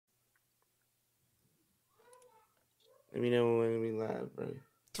Let me know when we live, bro.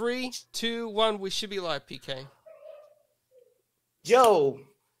 3, 2, 1. We should be live, PK. Yo,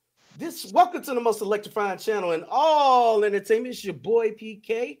 welcome to the most electrifying channel in all entertainment. It's your boy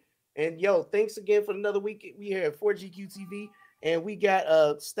PK. And yo, thanks again for another week. We here at 4GQ TV, and we got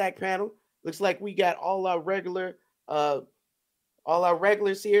a stack panel. Looks like we got all our regulars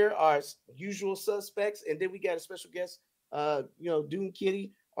here, our usual suspects, and then we got a special guest, Doom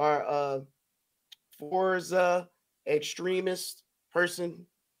Kitty, our Forza extremist person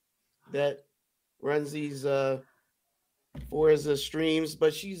that runs these Forza streams,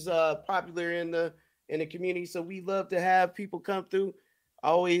 but she's popular in the community. So we love to have people come through.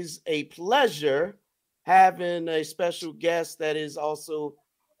 Always a pleasure having a special guest that is also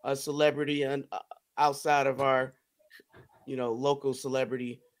a celebrity and outside of our local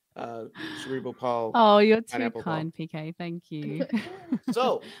celebrity, Cerebral Paul. Oh, you're too Pineapple kind, Paul. PK. Thank you.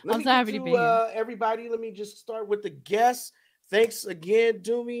 So let I'm me so get happy to to be here. everybody. Let me just start with the guests. Thanks again,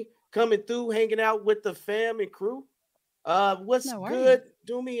 Doomy, coming through, hanging out with the fam and crew. What's No worries. good,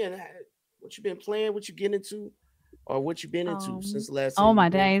 Doomy, and what you been playing? What you getting into, or what you been into since the last time? Oh my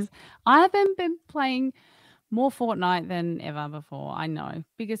days! I haven't been playing more Fortnite than ever before. I know,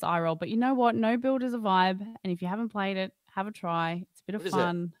 biggest eye roll, but you know what? No build is a vibe, and if you haven't played it, have a try. It's a bit of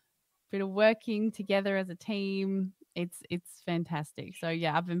fun, bit of working together as a team. It's fantastic. So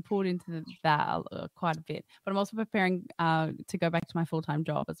yeah, I've been pulled into that quite a bit, but I'm also preparing to go back to my full-time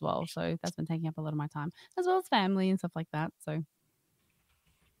job as well. So that's been taking up a lot of my time, as well as family and stuff like that. So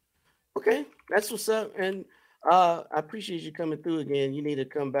okay, that's what's up, and I appreciate you coming through again. You need to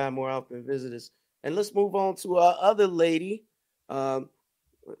come by more often and visit us. And let's move on to our other lady. I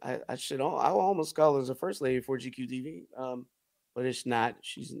almost call her the first lady for GQ TV, but it's not.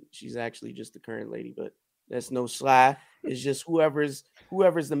 She's actually just the current lady, but that's no sly. It's just whoever's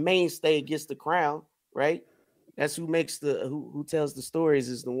the mainstay gets the crown, right? That's who makes who tells the stories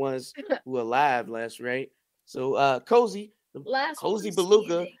is the ones who are alive last, right? So Cozy, Cozy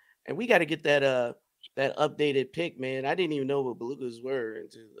Beluga, and we got to get that updated pic, man. I didn't even know what belugas were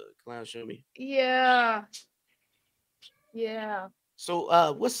until the clown showed me. Yeah.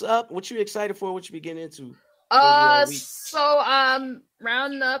 So what's up? What you excited for? What you be getting into?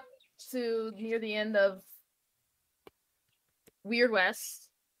 Rounding up to near the end of Weird West.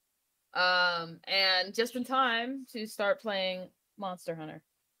 And just in time to start playing Monster Hunter.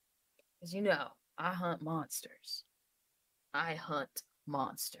 As you know, I hunt monsters.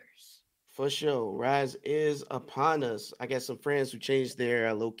 For sure. Rise is upon us. I got some friends who changed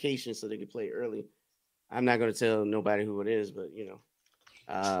their location so they could play early. I'm not going to tell nobody who it is, but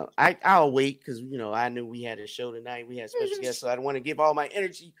I'll wait because I knew we had a show tonight. We had special guests, so I don't want to give all my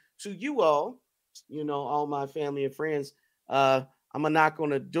energy to you all. All my family and friends. I'm gonna knock on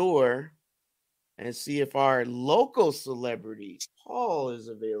the door and see if our local celebrity Paul is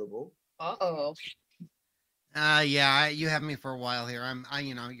available. Yeah, you have me for a while here. I'm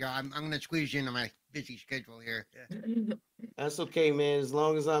gonna squeeze you into my busy schedule here. Yeah. That's okay, man. As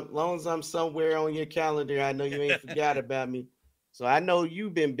long as I'm somewhere on your calendar, I know you ain't forgot about me. So I know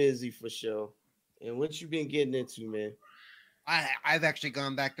you've been busy for sure. And what you been getting into, man? I've actually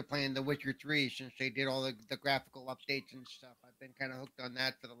gone back to playing The Witcher 3 since they did all the graphical updates and stuff. I've been kind of hooked on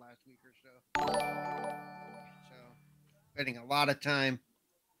that for the last week or so. So, spending a lot of time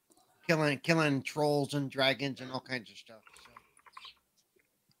killing trolls and dragons and all kinds of stuff. So.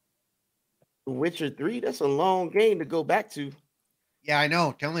 The Witcher 3, that's a long game to go back to. Yeah, I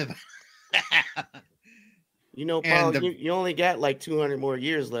know. Tell me about Paul, you only got like 200 more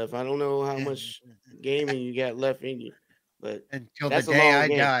years left. I don't know how much gaming you got left in you. But until the day I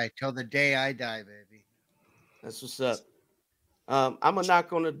die. Till the day I die, baby. That's what's up. I'm going to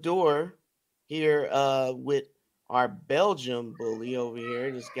knock on the door here with our Belgium bully over here.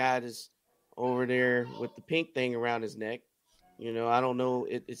 This guy is over there with the pink thing around his neck. I don't know.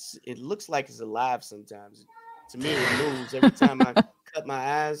 It looks like it's alive sometimes. To me, it moves every time I cut my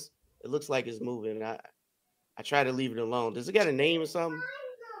eyes. It looks like it's moving. I try to leave it alone. Does it got a name or something?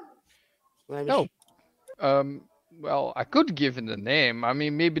 No. Well, I could give it a name. I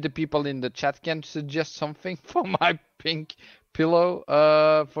mean, maybe the people in the chat can suggest something for my pink pillow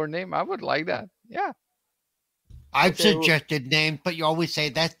for name. I would like that. Yeah. I've suggested names, but you always say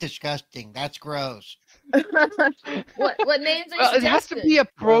that's disgusting. That's gross. What names are you it has to be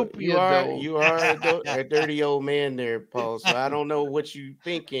appropriate. You are a dirty old man there, Paul. So I don't know what you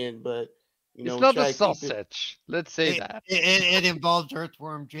thinking, but it's not a sausage. Let's say that it involves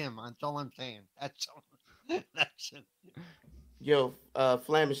Earthworm Jim. That's all I'm saying. That's it. Yo,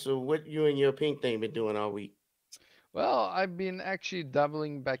 Flamish, so what you and your pink thing been doing all week? Well, I've been actually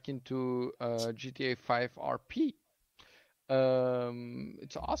dabbling back into GTA 5 RP.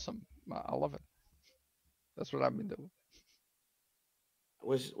 It's awesome. I love it. That's what I've been doing.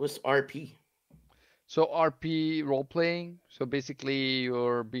 What's RP? So RP role playing. So basically,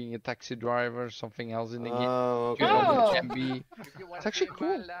 you're being a taxi driver, something else in the game. Oh, You know, Oh. it can be. It's actually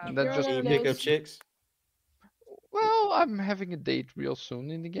cool. And then You're just Can you one of pick up those- chicks? well, I'm having a date real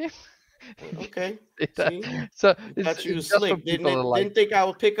soon in the game. Okay. Yeah. See? So Thought you was just for slick. people that like. Didn't think I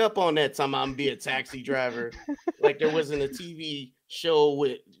would pick up on that time I'm be a taxi driver. Like there wasn't a TV show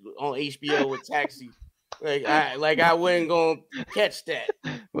on HBO with taxi. Like I wasn't gonna catch that.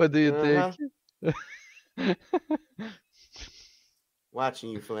 What do you Uh-huh. think?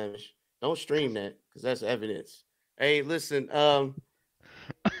 Watching you, Flemish. Don't stream that because that's evidence. Hey, listen,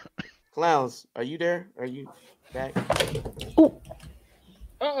 Clowns, are you there? Are you back?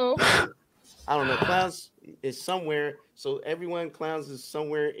 Uh-oh. I don't know. Clowns is somewhere. So everyone, Clowns is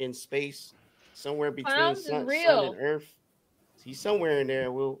somewhere in space, somewhere between Clowns is sun real. and Earth. He's somewhere in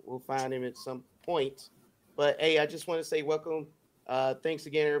there. We'll find him at some point. But hey, I just want to say welcome. Thanks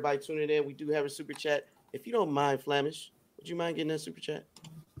again, everybody tuning in. We do have a super chat. If you don't mind, Flemish, would you mind getting a super chat?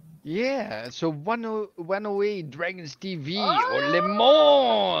 Yeah, so 108 Dragons TV Oh, or Le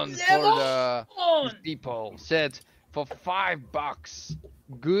Monde for Le the people said for $5.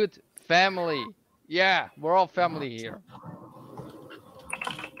 Good family. Yeah, we're all family here.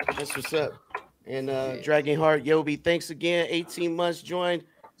 That's what's up. And Dragonheart Yobi, thanks again. 18 months joined.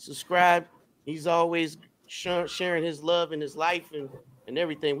 Subscribe. He's always sharing his love and his life and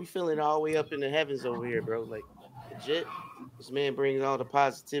everything. We feeling all the way up in the heavens over here, bro. Like legit. This man brings all the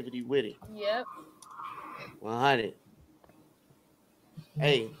positivity with it. Yep. 100.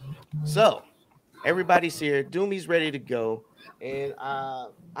 Hey, so everybody's here. Doomy's ready to go. And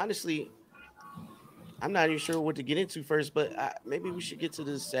honestly, I'm not even sure what to get into first, but maybe we should get to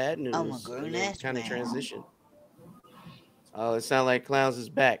the sad news. I'm a grown-ass kind of man. transition. Oh, it sounds like Clowns is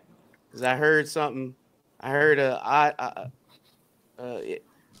back. Because I heard something. I heard our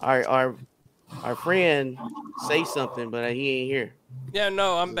friend say something, but he ain't here. Yeah,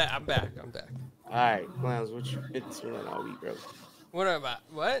 no, I'm back. I'm back. All right, Clowns, what you been doing all week, bro? What about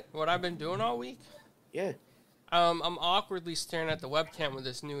what? What I've been doing all week? Yeah. I'm awkwardly staring at the webcam with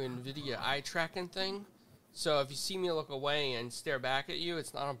this new NVIDIA eye tracking thing. So if you see me look away and stare back at you,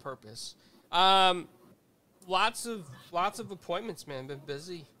 it's not on purpose. Lots of appointments, man. Been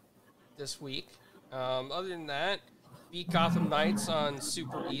busy this week. Other than that, beat Gotham Knights on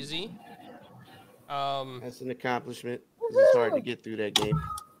super easy. That's an accomplishment. 'Cause it's hard to get through that game.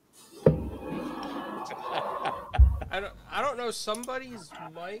 I don't know. Somebody's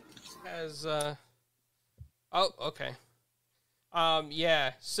mic has. Oh, okay.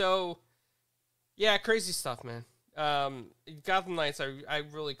 Yeah. So, yeah, crazy stuff, man. Gotham Knights, I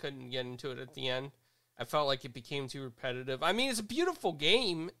really couldn't get into it at the end. I felt like it became too repetitive. I mean, it's a beautiful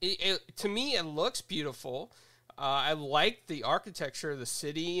game. To me, it looks beautiful. I like the architecture of the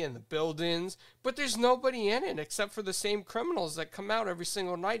city and the buildings, but there's nobody in it except for the same criminals that come out every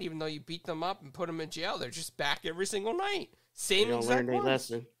single night, even though you beat them up and put them in jail. They're just back every single night. Same They don't exact learn their ones.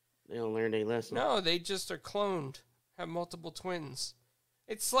 lesson. They don't learn their lesson. No, they just are cloned, have multiple twins.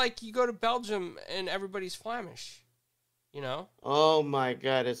 It's like you go to Belgium and everybody's Flemish, you know? Oh my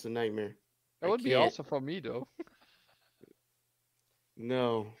god, that's a nightmare. That would be can't. also for me though.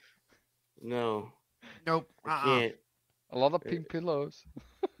 No. Nope. I can't. A lot of pink pillows.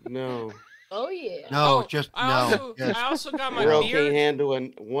 No. Oh yeah. No, Oh, just I no. also, Yes. I also got my World can't beard. handle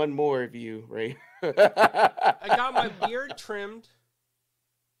one more of you, right? I got my beard trimmed.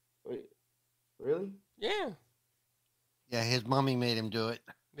 Wait, really? Yeah, Yeah, his mommy made him do it.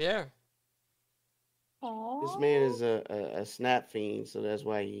 yeah. This man is a snap fiend, so that's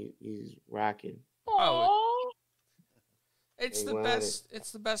why he's rocking. Oh, it's Hey, the well, best.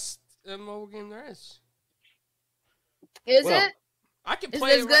 It's the best mobile game there is. Is Well, it? I can Is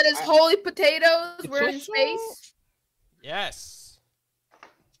play it as good as Holy Potatoes? We're in also- space. Yes.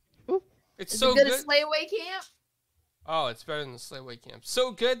 Ooh. It's Is so it good good. as Slayway Camp? Oh, it's better than the Slayway Camp.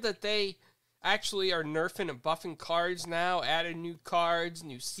 So good that they actually are nerfing and buffing cards now, added new cards,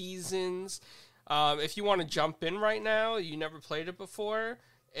 new seasons. If you want to jump in right now, you never played it before,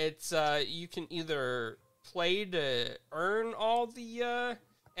 it's you can either play to earn all the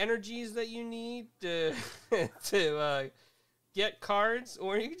energies that you need to get cards,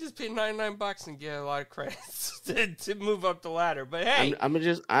 or you can just pay $99 and get a lot of credits to move up the ladder. But hey, I don't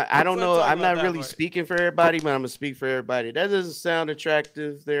let's know. talk I'm about not that really part. speaking for everybody, but I'm gonna speak for everybody. That doesn't sound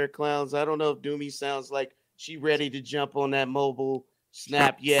attractive there, Clowns. I don't know if Doomy sounds like she ready to jump on that mobile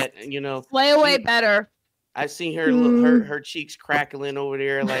snap yet. And Play away she- better. I seen her look, her cheeks crackling over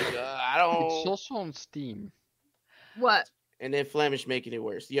there. Like I It's don't. also on Steam. What? and then Flemish making it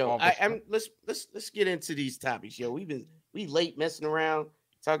worse. Yo, let's get into these topics. Yo, we late messing around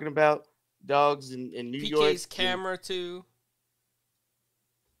talking about dogs in New York. PK's camera too.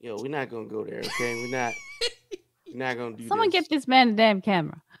 Yo, we're not gonna go there, okay? We're not gonna do. Someone this. get this man a damn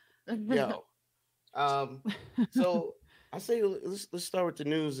camera. Yo, so I say let's start with the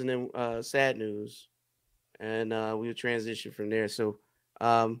news and then sad news, and we'll transition from there. So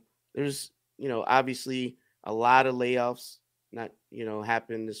there's obviously a lot of layoffs not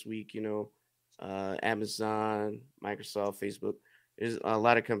happened this week. Amazon, Microsoft, Facebook. There's a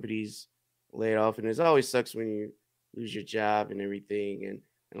lot of companies laid off, and it always sucks when you lose your job and everything. And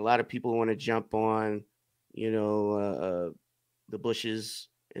a lot of people want to jump on, the bushes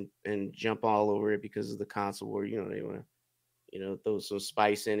and jump all over it because of the console war. They want to, throw some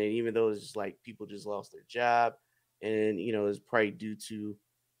spice in it, even though it's just like people just lost their job, and it's probably due to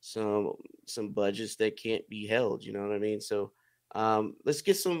some budgets that can't be held. You know what I mean? So let's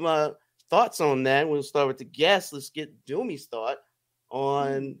get some thoughts on that. We'll start with the guest. Let's get Doomy's thought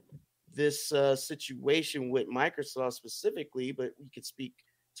on this situation with Microsoft specifically, but we could speak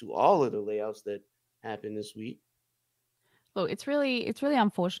to all of the layoffs that happened this week. Look, it's really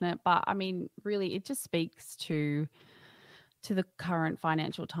unfortunate, but I mean, really, it just speaks to the current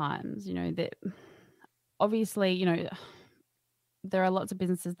financial times. That obviously, there are lots of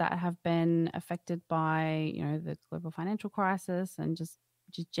businesses that have been affected by the global financial crisis and just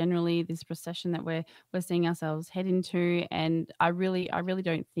generally this recession that we're seeing ourselves head into. And I really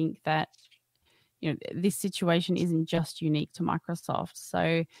don't think that this situation isn't just unique to Microsoft.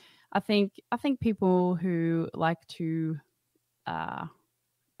 So I think people who like to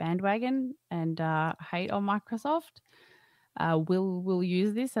bandwagon and hate on Microsoft will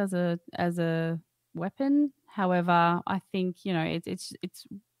use this as a weapon. However, I think it's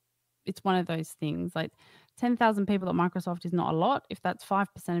one of those things. Like 10,000 people at Microsoft is not a lot. If that's 5%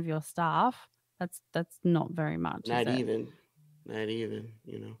 of your staff, that's not very much. Not even.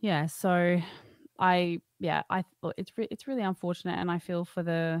 Yeah. So I thought it's really unfortunate, and I feel for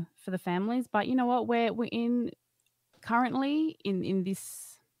the families. But you know what? We're currently in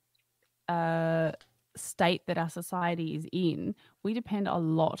this state that our society is in. We depend a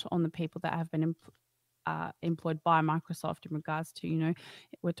lot on the people that have been employed by Microsoft in regards to,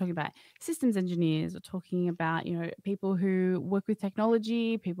 we're talking about systems engineers, we're talking about, people who work with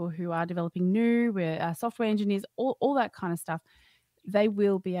technology, people who are developing new, software engineers, all that kind of stuff. They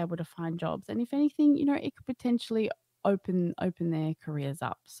will be able to find jobs. And if anything, it could potentially open their careers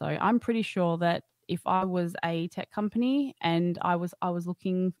up. So I'm pretty sure that if I was a tech company and I was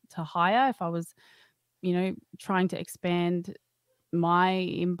looking to hire, if I was, trying to expand my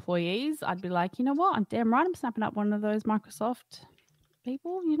employees, I'd be like, you know what? I'm damn right. I'm snapping up one of those Microsoft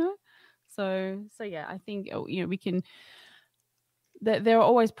people, So yeah, I think, we can, there are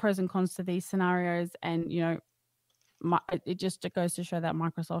always pros and cons to these scenarios. And, it just goes to show that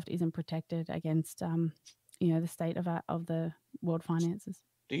Microsoft isn't protected against, the state of the world finances.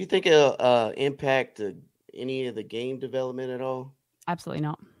 Do you think it'll impact any of the game development at all? Absolutely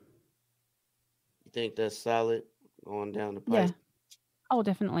not. You think that's solid going down the pipe? Yeah. Oh,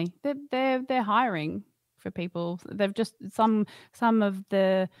 definitely. They're hiring for people. They've just some of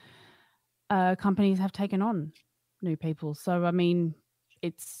the companies have taken on new people. So I mean,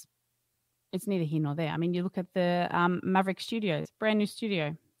 it's neither here nor there. I mean, you look at the Maverick Studios, brand new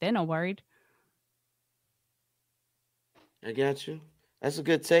studio. They're not worried. I got you. That's a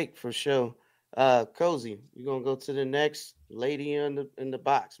good take for sure. Cozy, we're gonna go to the next lady in the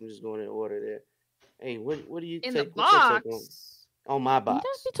box. I'm just going in order there. Hey, what do you in take? The box? On my box.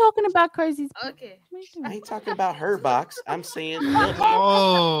 You don't be talking about Cozy's. Okay. I ain't talking about her box. I'm saying.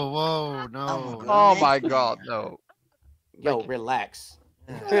 Whoa, no. Oh my God, no. Yo, relax.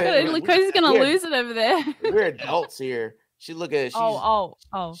 Cozy's gonna lose it over there. We're adults here. She look at it. Oh.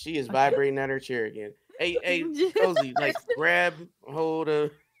 She is vibrating at her chair again. Hey, Cozy, like grab hold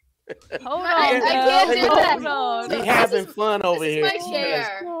of. Hold on. I can't do that. Hold on. We having fun over here. This is my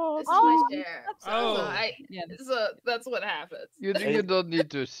chair. This is my chair. Oh. That's what happens. You don't need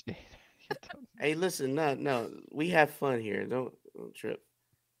to stay. Hey, listen, no, we have fun here. Don't trip.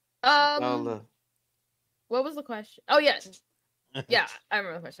 What was the question? Oh yeah, I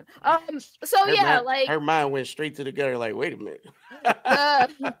remember the question. So her mind went straight to the gutter. Like, wait a minute.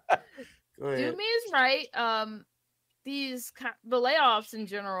 Go ahead. Doomy is right. The layoffs in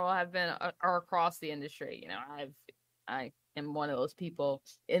general have been are across the industry. I am one of those people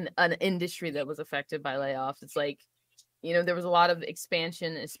in an industry that was affected by layoffs. It's like, there was a lot of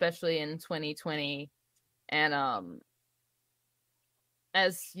expansion, especially in 2020, and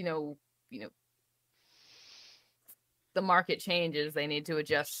as the market changes, they need to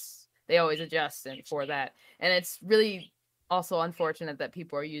adjust. They always adjust for that. And it's really also unfortunate that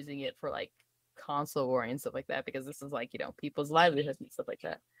people are using it for like console war and stuff like that, because this is like, people's livelihoods and stuff like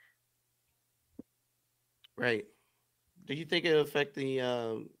that. Right. Do you think it'll affect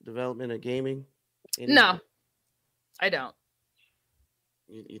the development of gaming? No, I don't.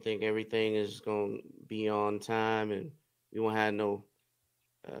 You think everything is going to be on time and we won't have no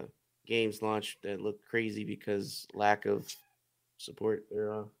games launch that look crazy because lack of support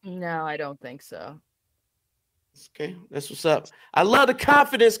thereof? No, I don't think so. Okay, that's what's up. I love the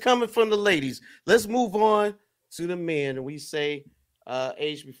confidence coming from the ladies. Let's move on to the men. And we say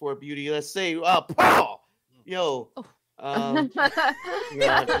age before beauty. Let's say Paul. Yo. Paul, I'm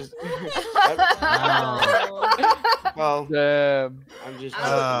just joking,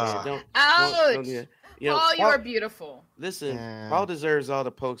 man. Don't do that. Paul, you are beautiful. Listen, Paul deserves all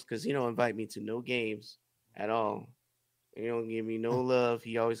the pokes because he don't invite me to no games at all. He don't give me no love.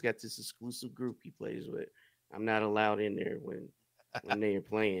 He always got this exclusive group he plays with. I'm not allowed in there when they are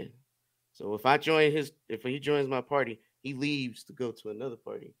playing. So if he joins my party, he leaves to go to another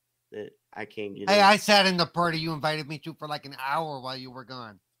party that I can't get in. I sat in the party you invited me to for like an hour while you were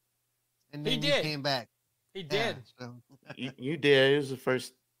gone. And then you came back. He did. So. You did. It was the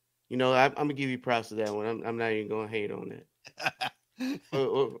first. I'm gonna give you props to that one. I'm not even gonna hate on that.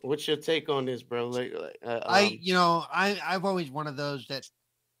 What's your take on this, bro? I've always one of those that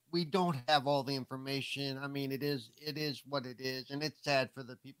we don't have all the information. I mean, it is what it is, and it's sad for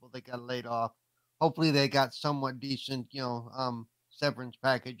the people that got laid off. Hopefully, they got somewhat decent, severance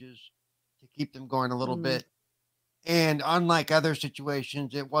packages to keep them going a little bit. And unlike other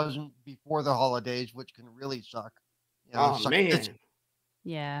situations, it wasn't before the holidays, which can really suck. Man.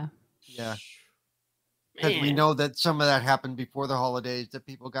 Yeah. Yeah. Because we know that some of that happened before the holidays, that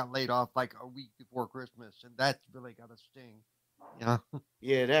people got laid off like a week before Christmas, and that's really got a sting. Yeah.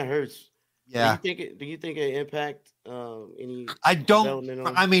 Yeah, that hurts. Yeah. Do you think it impact any? I don't.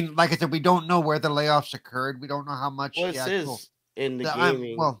 I mean, like I said, we don't know where the layoffs occurred. We don't know how much. Well, it says in the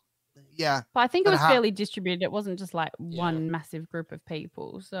gaming. Yeah. But I think it was fairly distributed. It wasn't just like one massive group of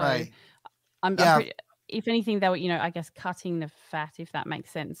people. So right. If anything, they were, I guess cutting the fat, if that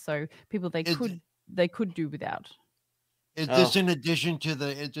makes sense. So people they could do without. Is this in addition to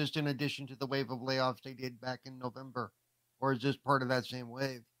the wave of layoffs they did back in November, or is this part of that same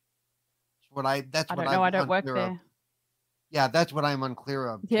wave? I don't know. I don't work there. Yeah, that's what I'm unclear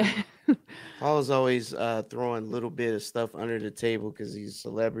of. Yeah. Paul's always throwing a little bit of stuff under the table because he's a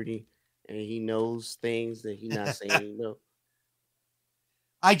celebrity and he knows things that he's not saying.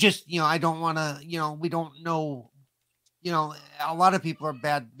 I just, I don't want to, we don't know, a lot of people are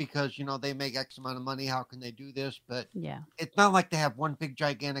bad because, they make X amount of money. How can they do this? But it's not like they have one big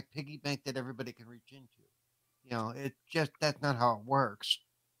gigantic piggy bank that everybody can reach into. That's not how it works.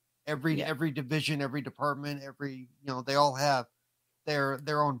 Every division, every department, they all have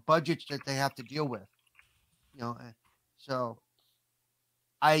their own budgets that they have to deal with. So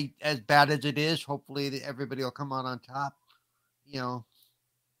as bad as it is, hopefully everybody will come out on top.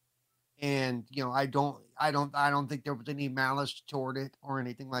 And I don't think there was any malice toward it or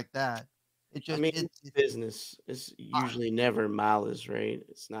anything like that. It's just it's business. It's usually never malice, right?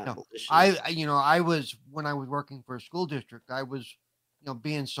 It's not malicious. I was when I was working for a school district, I was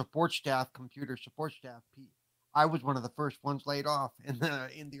being support staff, computer support staff. I was one of the first ones laid off in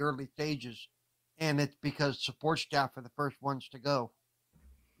the early stages, and it's because support staff are the first ones to go.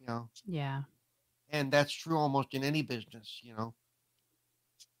 Yeah. And that's true almost in any business.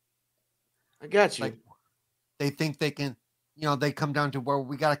 I got you. Like, they think they can, they come down to where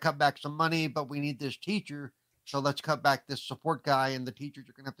we got to cut back some money, but we need this teacher. So let's cut back this support guy, and the teachers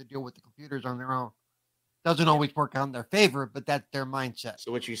are going to have to deal with the computers on their own. Doesn't always work out in their favor, but that's their mindset.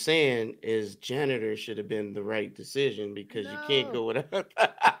 So what you're saying is janitor should have been the right decision because you can't go without.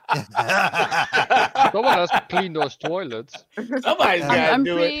 Someone has to clean those toilets. Somebody's got to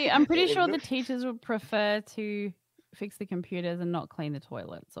do it. I'm pretty sure the teachers would prefer to fix the computers and not clean the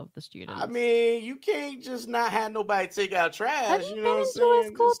toilets of the students. I mean, you can't just not have nobody take out trash. Have you been into a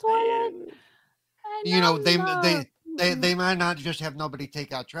school toilet? They might not just have nobody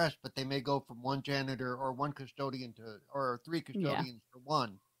take out trash, but they may go from one janitor or one custodian or three custodians to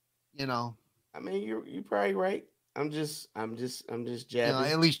one. I mean, you're probably right. I'm just jabbing.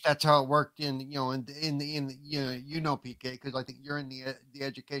 At least that's how it worked in PK, because I think you're in the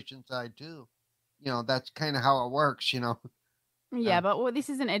education side too. That's kind of how it works. Yeah, but this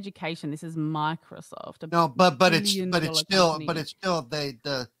isn't education. This is Microsoft. No, but it's still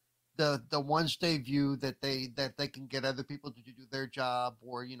the ones they view that they can get other people to do their job,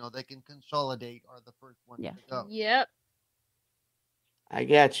 or they can consolidate, are the first ones to go. Yep. I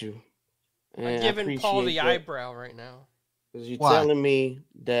got you. I'm And I giving Paul the appreciate that eyebrow right now. because you're Why? telling me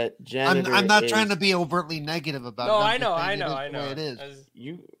that janitor I'm not trying to is be overtly negative about No, it. I'm I just know, saying I it know, is I the way know. it is.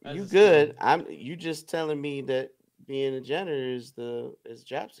 you As you a good. student. You just telling me that being a janitor is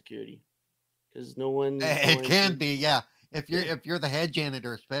job security because no one is It going can to. be, yeah. Yeah, If you're the head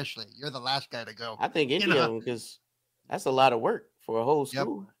janitor, especially, you're the last guy to go. I think You any of know. them because that's a lot of work for a whole Yep.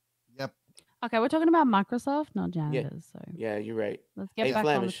 school. Yep. Okay, we're talking about Microsoft, not Yeah, janitors. So yeah, you're right. let's get Hey, back on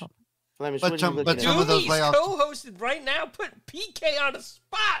the Flemish, topic. Flemish, But what are you some- looking but at? some of those Doomy's layoffs- co-hosted right now, put PK on the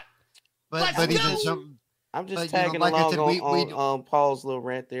spot. But Let's even go. some, I'm just but, you know, tagging like I along said, on Paul's little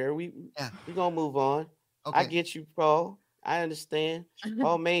rant there. Yeah. We gonna move on. I okay. get you, Paul. I understand.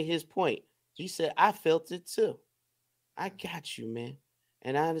 Paul made his point. He said I felt it too. I got you, man.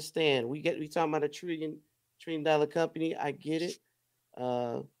 And I understand. We talking about a trillion dollar company. I get it.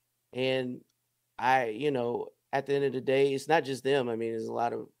 And at the end of the day, it's not just them. I mean, there's a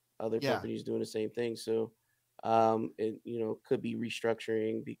lot of other Yeah. companies doing the same thing. So it could be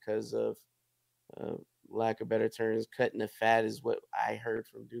restructuring because of lack of better terms, cutting the fat is what I heard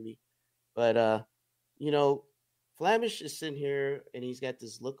from Doobie. But Flamish is sitting here and he's got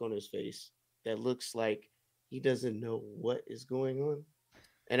this look on his face that looks like he doesn't know what is going on.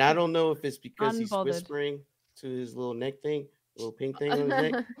 And I don't know if it's because he's Unbothered. whispering to his little neck thing, little pink thing on his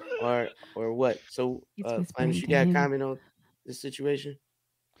neck, or what. So It's Flamish, whispering you to got a him. comment on this situation?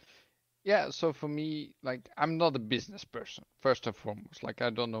 Yeah, so for me, like, I'm not a business person, first and foremost. Like, I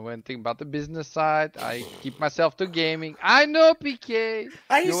don't know anything about the business side. I keep myself to gaming. I know, PK.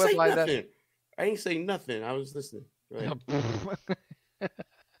 I You ain't always say like that. nothing. I ain't say nothing. I was listening. Go ahead.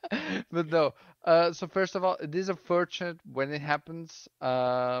 But no. So first of all, it is unfortunate when it happens.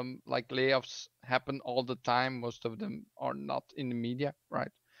 Like layoffs happen all the time. Most of them are not in the media,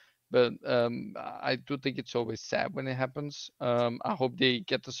 right? But I do think it's always sad when it happens. I hope they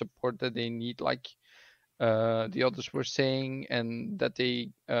get the support that they need, like the others were saying, and that they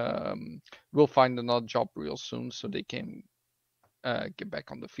will find another job real soon so they can get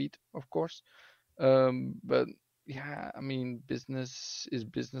back on the feet, of course. But yeah, I mean, business is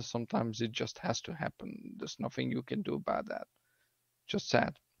business. Sometimes it just has to happen. There's nothing you can do about that. Just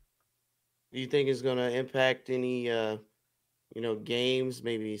sad. Do you think it's gonna impact any games,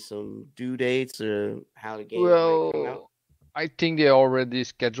 maybe some due dates or how the games might come out? Well, I think they're already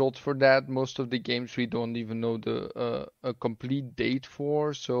scheduled for that. Most of the games we don't even know the a complete date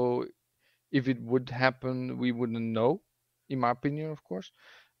for. So if it would happen, we wouldn't know, in my opinion, of course.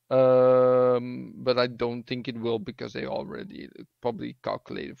 But I don't think it will because they already probably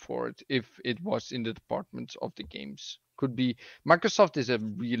calculated for it if it was in the departments of the games. Could be Microsoft is a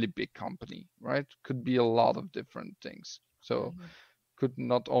really big company, right? Could be a lot of different things. So could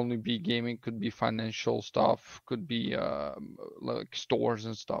not only be gaming, could be financial stuff, could be like stores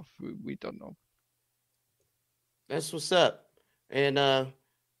and stuff. We don't know. That's what's up. And I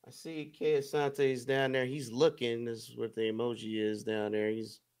see K Asante's down there. He's looking. This is what the emoji is down there.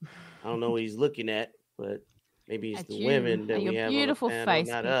 I don't know what he's looking at, but maybe it's At the you. women that At your we have beautiful on the panel, face,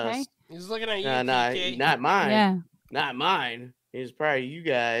 not PK. us. He's looking at you, Nah, PK. not mine. Yeah. Not mine. It's probably you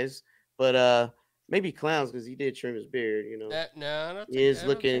guys. But maybe Clowns because he did trim his beard. No, I don't He think- is I don't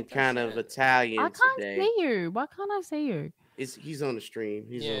looking think that's kind of it. Italian I can't today. see you. Why can't I see you? He's on the stream.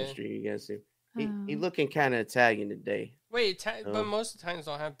 He's on the Yeah. stream. You guys see him. He Oh. looking kind of Italian today. Wait, Oh. but most Italians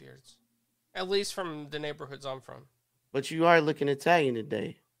don't have beards. At least from the neighborhoods I'm from. But you are looking Italian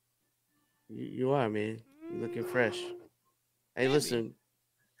today. You are, man. You looking fresh. Hey, Maybe. listen.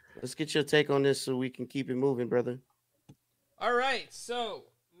 Let's get your take on this so we can keep it moving, brother. All right, so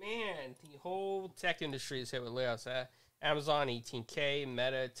man, the whole tech industry is hit with layoffs. Amazon 18K,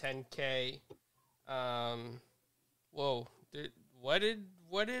 Meta 10K. Whoa, what did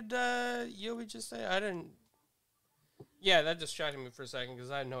Yobi just say? I didn't. Yeah, that distracted me for a second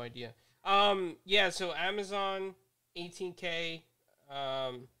because I had no idea. Yeah, so Amazon 18K,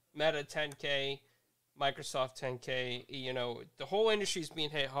 Meta 10K, Microsoft 10K. The whole industry is being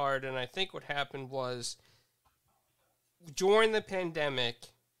hit hard, and I think what happened was during the pandemic,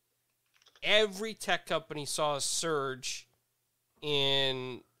 every tech company saw a surge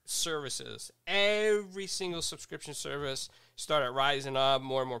in services. Every single subscription service started rising up.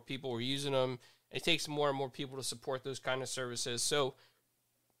 More and more people were using them. It takes more and more people to support those kind of services. So,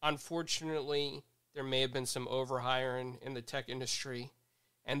 unfortunately, there may have been some overhiring in the tech industry.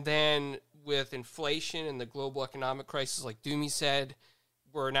 And then with inflation and the global economic crisis, like Doomy said,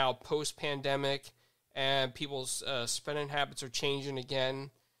 we're now post-pandemic, and people's spending habits are changing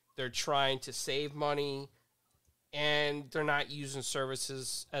again. They're trying to save money, and they're not using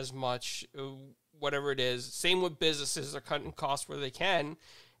services as much. whatever it is. Same with businesses, they're cutting costs where they can,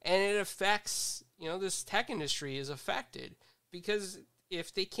 and it affects, this tech industry is affected because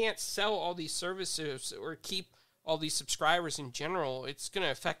if they can't sell all these services or keep all these subscribers in general, it's going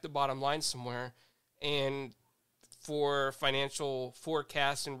to affect the bottom line somewhere. And for financial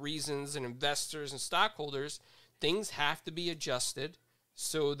forecasts and reasons and investors and stockholders, things have to be adjusted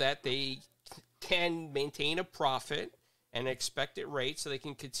so that they can maintain a profit and expected rate so they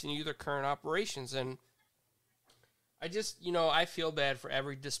can continue their current operations. And I just, I feel bad for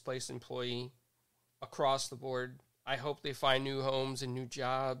every displaced employee across the board. I hope they find new homes and new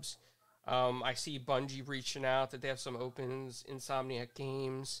jobs. I see Bungie reaching out that they have some openings, Insomniac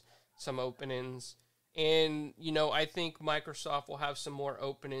Games, some openings. And, I think Microsoft will have some more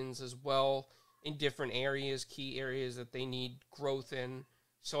openings as well in different areas, key areas that they need growth in.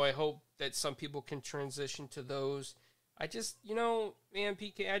 So I hope that some people can transition to those. I just, man,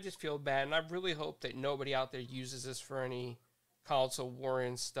 PK, I just feel bad. And I really hope that nobody out there uses this for any console war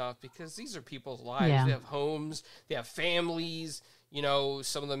and stuff, because these are people's lives. Yeah. They have homes, they have families,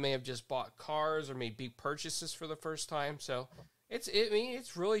 some of them may have just bought cars or made big purchases for the first time. So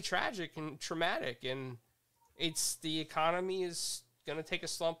it's really tragic and traumatic, and the economy is going to take a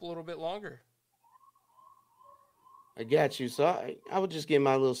slump a little bit longer. I got you. So I would just get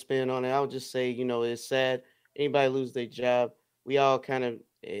my little spin on it. I would just say, it's sad. Anybody lose their job, we all kind of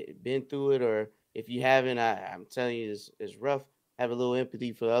been through it, or if you haven't, I'm telling you, it's rough. Have a little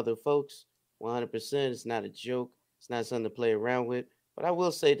empathy for other folks. 100%. It's not a joke. It's not something to play around with. But I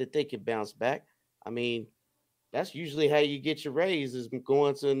will say that they can bounce back. I mean, that's usually how you get your raise, is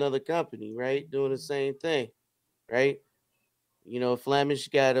going to another company, right? Doing the same thing, right? Flemish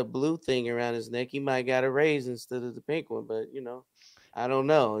got a blue thing around his neck. He might got a raise instead of the pink one, but I don't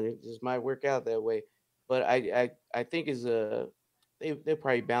know. It just might work out that way. But I think they'll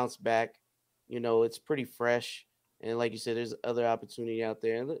probably bounce back. It's pretty fresh, and like you said, there's other opportunity out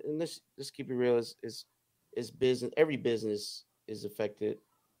there. And let's keep it real. It's business. Every business is affected,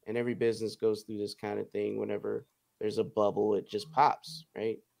 and every business goes through this kind of thing. Whenever there's a bubble, it just pops,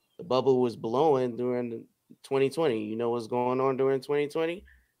 right? The bubble was blowing during 2020. You know what's going on during 2020,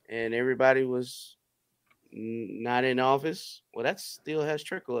 and everybody was not in office. Well, that still has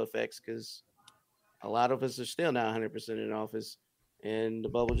trickle effects because a lot of us are still not 100% in office, and the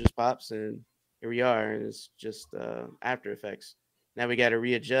bubble just pops, and here we are, and it's just after effects. Now we got to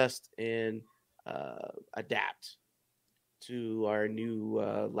readjust and adapt to our new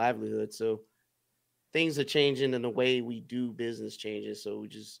livelihood. So things are changing, and the way we do business changes. So we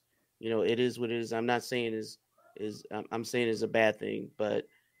just, it is what it is. I'm not saying I'm saying it's a bad thing, but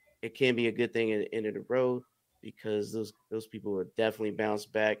it can be a good thing at the end of the road, because those people will definitely bounce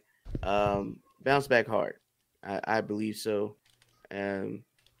back hard. I believe so.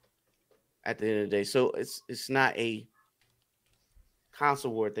 At the end of the day, so it's not a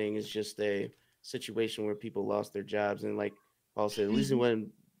console war thing. It's just a situation where people lost their jobs, and like Paul said, at least it wasn't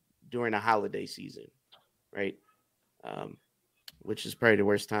during a holiday season, right? Which is probably the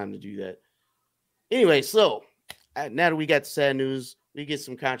worst time to do that. Anyway, so now that we got sad news, we get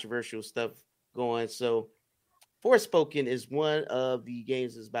some controversial stuff going. So Forspoken is one of the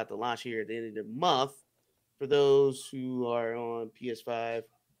games that's about to launch here at the end of the month. For those who are on PS5,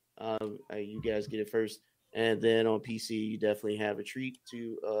 you guys get it first. And then on PC, you definitely have a treat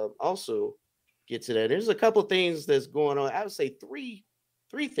to also get to that. There's a couple things that's going on. I would say three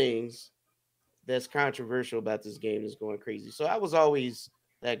things that's controversial about this game that's going crazy. So I was always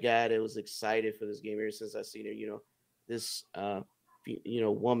that guy that was excited for this game ever since I seen it. This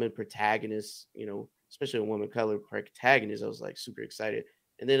woman protagonist, especially a woman color protagonist, I was like super excited.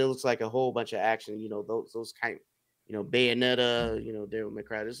 And then it looks like a whole bunch of action, those kind, Bayonetta, Devil May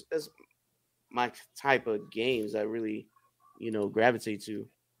Cry. That's my type of games I really, gravitate to.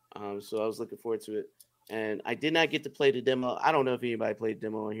 So I was looking forward to it. And I did not get to play the demo. I don't know if anybody played the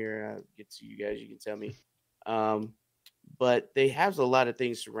demo on here. I'll get to you guys. You can tell me. But they have a lot of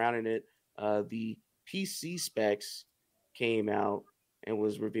things surrounding it. The PC specs came out and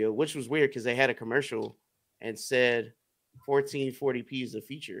was revealed, which was weird because they had a commercial and said 1440p is a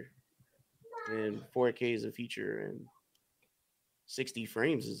feature and 4K is a feature and 60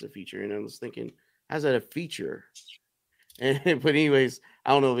 frames is a feature. And I was thinking, how's that a feature? But anyways,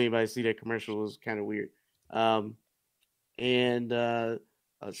 I don't know if anybody see that commercial. It was kind of weird.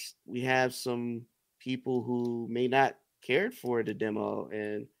 We have some people who may not cared for the demo,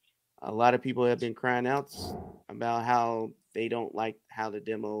 and a lot of people have been crying out about how they don't like how the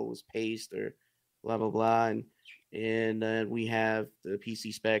demo was paced or blah blah blah. And we have the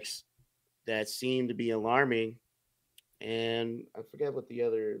PC specs that seem to be alarming. And I forget what the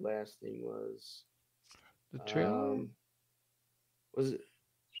other last thing was. The trailer?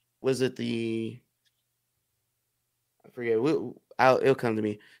 Was it the? I forget. It'll come to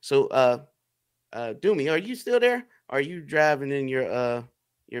me. So, Doomy, are you still there? Are you driving in your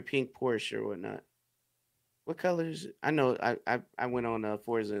pink Porsche or whatnot? What color is it? I know. I went on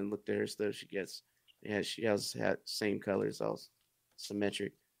Forza and looked at her stuff. She has had same colors, all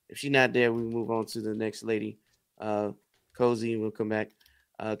symmetric. If she's not there, we move on to the next lady. Cozy, we'll come back.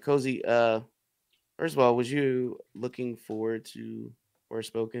 Cozy, first of all, was you looking forward to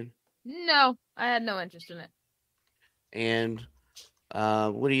Forspoken? No, I had no interest in it. And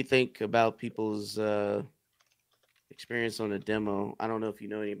what do you think about people's experience on the demo? I don't know if you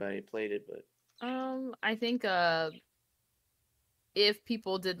know anybody who played it, but I think if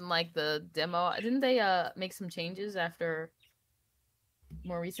people didn't like the demo, didn't they make some changes after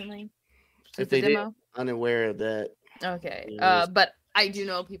more recently? If they did, unaware of that. Okay. But I do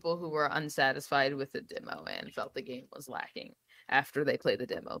know people who were unsatisfied with the demo and felt the game was lacking after they played the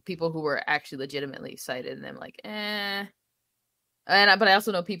demo. People who were actually legitimately excited and I'm like, eh. But I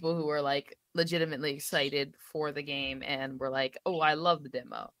also know people who were like legitimately excited for the game and were like, oh, I love the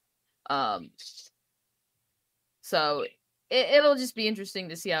demo. So it'll just be interesting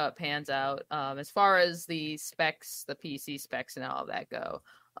to see how it pans out. As far as the specs, the PC specs and all of that go,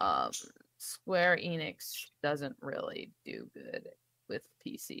 Square Enix doesn't really do good with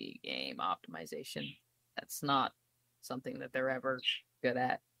PC game optimization. That's not something that they're ever good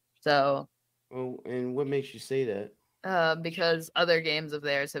at. So, well, and what makes you say that? Because other games of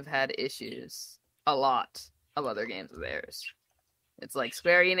theirs have had issues. A lot of other games of theirs. It's like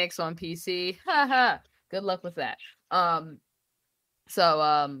Square Enix on PC. Haha. Good luck with that. I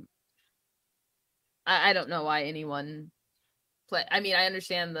don't know why anyone play. I mean, I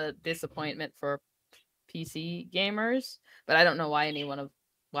understand the disappointment for PC gamers, but I don't know why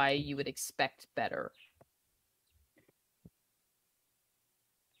why you would expect better.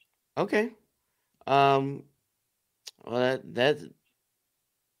 Okay. Well, that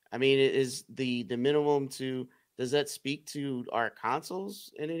I mean, is the minimum to, does that speak to our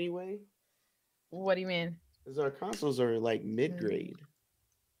consoles in any way? What do you mean? Because our consoles are like mid-grade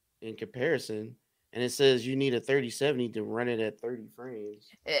in comparison, and it says you need a 3070 to run it at 30 frames.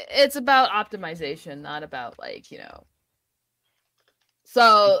 It's about optimization, not about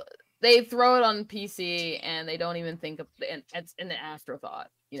So they throw it on PC and they don't even think of it's an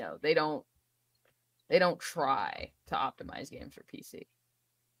afterthought. They don't try to optimize games for PC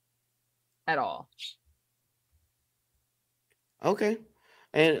at all. Okay.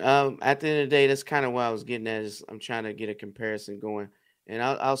 And at the end of the day, that's kind of what I was getting at. Is I'm trying to get a comparison going, and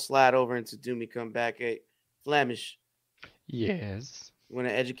I'll slide over into Doomy. Come back at Flamish. Yes. You want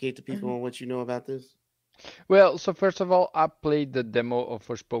to educate the people on what you know about this? Well, so first of all, I played the demo of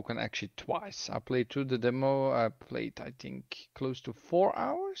Forspoken actually twice. I played through the demo. I played, I think, close to 4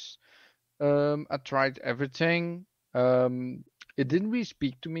 hours. I tried everything. It didn't really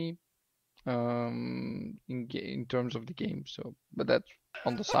speak to me in terms of the game. So, but that's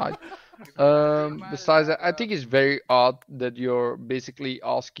on the side. Besides that, I think it's very odd that you're basically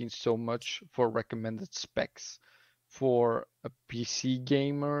asking so much for recommended specs for a PC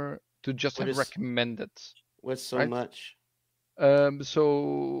gamer to just have recommended. What's so much?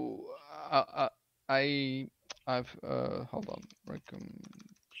 So I've hold on.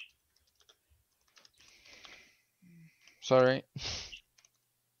 Sorry.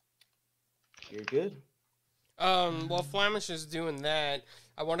 You're good. While Flamish is doing that,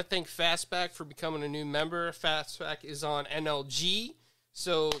 I want to thank Fastback for becoming a new member. Fastback is on NLG,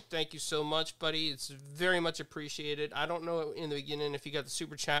 so thank you so much, buddy. It's very much appreciated. I don't know in the beginning if you got the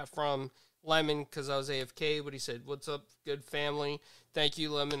super chat from Lemon because I was AFK, but he said, "What's up, good family?" Thank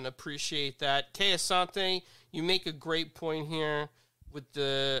you, Lemon. Appreciate that. Kay Asante, you make a great point here with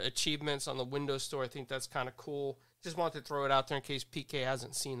the achievements on the Windows Store. I think that's kind of cool. Just wanted to throw it out there in case PK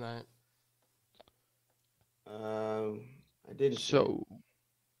hasn't seen that. I didn't. So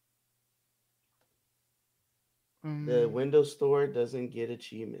the Windows Store doesn't get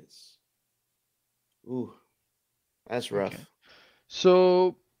achievements. Ooh, that's rough. Okay.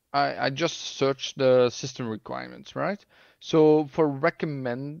 So I just searched the system requirements, right? So for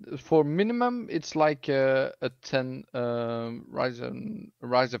minimum, it's like a 10 Ryzen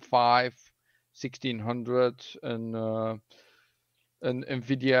 5 1600 and an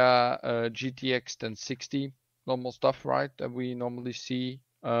NVIDIA GTX 1060, normal stuff, right? That we normally see.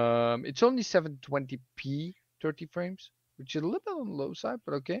 It's only 720p 30 frames, which is a little bit on the low side,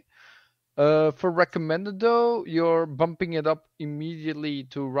 but okay. For recommended though, you're bumping it up immediately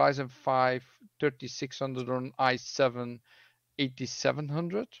to Ryzen 5 3600 on i7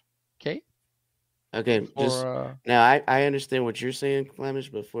 8700. Okay. Okay, just now I understand what you're saying, Flemish,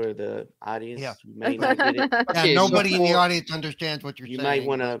 but for the audience who may not get it, yeah, nobody in the audience understands what you're saying. You might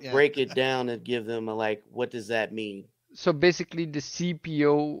want to break it down and give them a what does that mean? So basically, the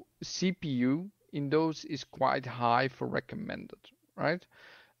CPU in those is quite high for recommended, right?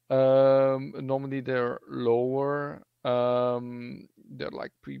 Normally they're lower. They're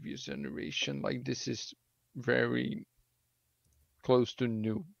like previous generation. Like this is very close to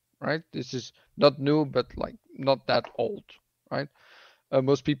new, right? This is not new, but like not that old, right?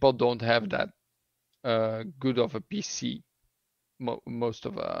 Most people don't have that good of a PC. Most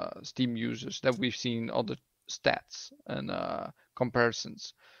of Steam users that we've seen all the stats and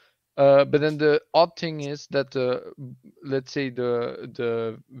comparisons. But then the odd thing is that let's say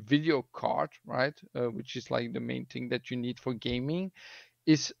the video card, right, which is like the main thing that you need for gaming,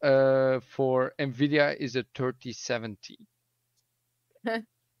 is for NVIDIA is a 3070.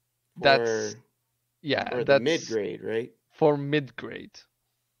 That's for the mid grade, right? For mid grade.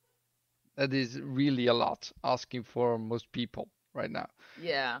 That is really a lot asking for most people right now.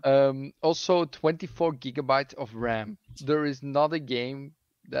 Yeah. Also 24 gigabytes of RAM. There is not a game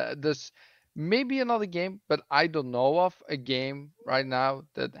there's maybe another game, but I don't know of a game right now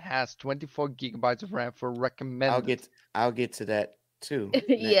that has 24 gigabytes of RAM for recommended. I'll get to that too.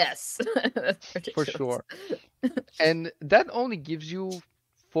 Yes. For sure. And that only gives you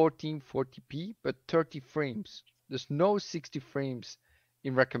 1440p, but 30 frames. There's no 60 frames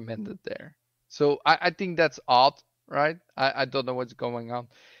in recommended there. So I think that's odd, right? I don't know what's going on.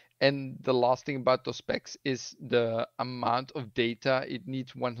 And the last thing about those specs is the amount of data. It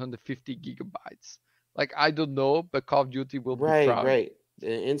needs 150 gigabytes. Like, I don't know, but Call of Duty will be proud. Right.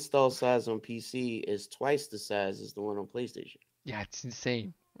 The install size on PC is twice the size as the one on PlayStation. Yeah, it's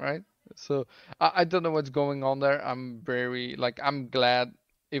insane, right? So I don't know what's going on there. I'm glad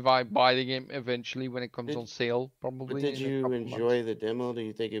if I buy the game eventually when it comes on sale, probably. But did you enjoy the demo? Do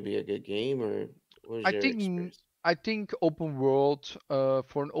you think it'd be a good game, or what was your experience? I think open world,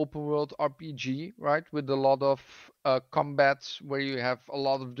 for an open world RPG, right, with a lot of combats where you have a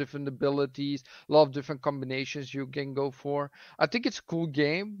lot of different abilities, a lot of different combinations you can go for. I think it's a cool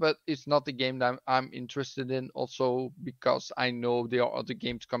game, but it's not the game that I'm interested in. Also, because I know there are other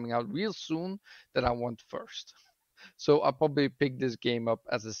games coming out real soon that I want first. So I'll probably pick this game up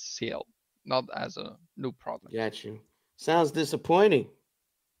as a sale, not as a new product. Got you. Sounds disappointing.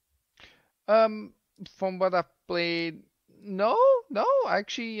 From what I've played, no, I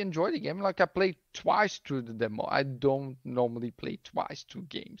actually enjoyed the game. Like, I played twice through the demo. I don't normally play twice through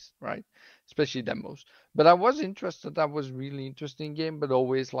games, right? Especially demos. But I was interested. That was really interesting game, but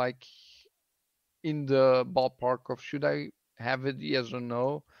always like in the ballpark of should I have it, yes or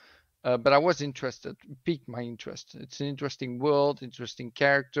no. But I was interested. It piqued my interest. It's an interesting world, interesting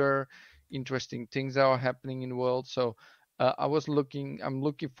character, interesting things that are happening in the world. So I'm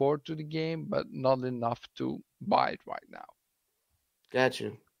looking forward to the game, but not enough to buy it right now. Got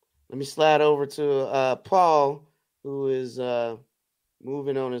you. Let me slide over to Paul, who is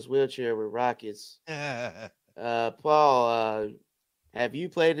moving on his wheelchair with rockets. Paul, have you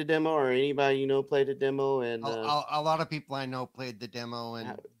played the demo, or anybody you know played the demo? And a lot of people I know played the demo,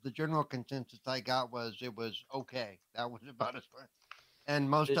 and the general consensus I got was it was okay. That was about as far.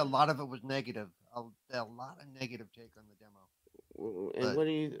 And a lot of it was negative. A lot of negative take on the demo.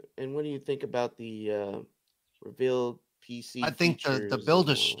 And what do you think about the revealed PC? I think the build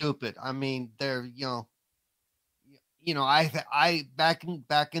is stupid. I mean, they're I back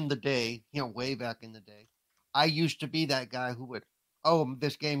in the day, way back in the day, I used to be that guy who would,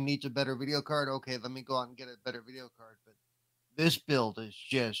 this game needs a better video card. Okay, let me go out and get a better video card. But this build is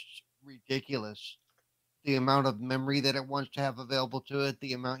just ridiculous. The amount of memory that it wants to have available to it,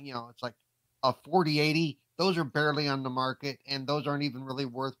 the amount, it's like a 4080. Those are barely on the market, and those aren't even really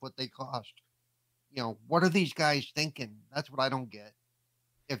worth what they cost. What are these guys thinking? That's what I don't get.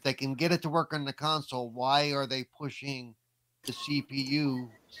 If they can get it to work on the console, why are they pushing the CPU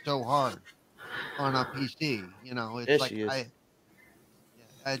so hard on a PC? It's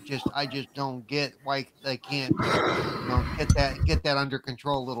I just don't get why they can't get that under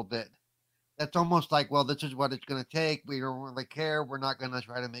control a little bit. That's almost like, well, this is what it's going to take. We don't really care. We're not going to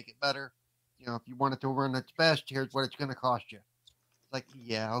try to make it better. If you want it to run its best, here's what it's going to cost you. It's like,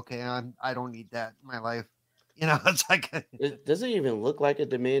 yeah, okay, I don't need that in my life. It's like, does it even look like a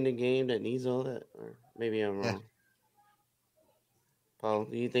demanding game that needs all that? Or maybe I'm wrong. Yeah. Paul,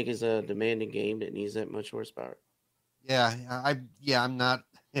 do you think it's a demanding game that needs that much horsepower? Yeah, I'm not.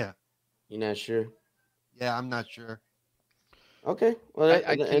 Yeah, you're not sure. Yeah, I'm not sure. Okay, well,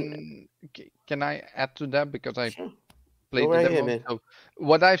 can I add to that because played right the ahead, demo. man. So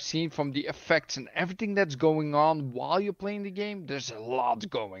what I've seen from the effects and everything that's going on while you're playing the game, there's a lot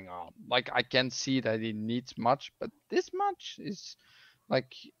going on. Like I can see that it needs much, but this much is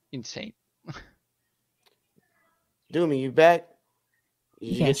like insane. Doomy, you back? Did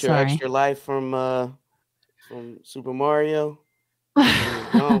you Yeah, get your sorry. extra life from Super Mario?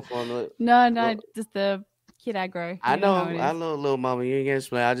 Gone for a minute. No, Well, just the kid aggro. I You know how know, it I is. know, little mama. You ain't gonna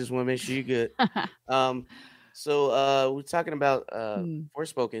explain. I just want to make sure you're good. So we're talking about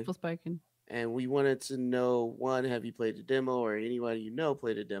Forspoken, Forspoken. and we wanted to know, one, have you played the demo, or anybody you know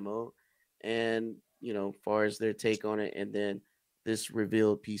played the demo, and far as their take on it, and then this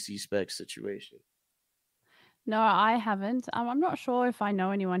revealed PC spec situation. No, I haven't. I'm not sure if I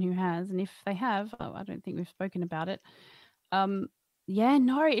know anyone who has, and if they have, I don't think we've spoken about it. Yeah,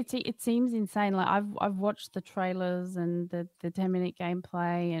 no, it seems insane. Like I've watched the trailers and the 10-minute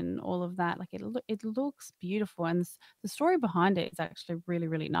gameplay and all of that. Like it looks beautiful, and the story behind it is actually really,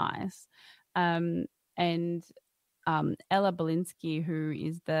 really nice. And Ella Balinski, who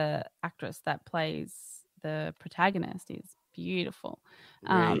is the actress that plays the protagonist, is beautiful.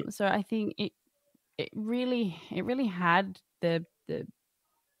 Right. So I think it really had the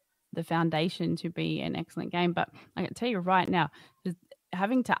foundation to be an excellent game. But I can tell you right now,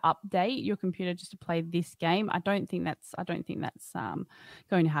 having to update your computer just to play this game, I don't think that's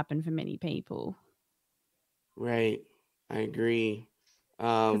going to happen for many people. Right, I agree.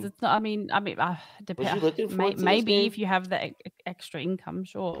 Because it's not. I mean, Was you looking forward to maybe this if you have the extra income,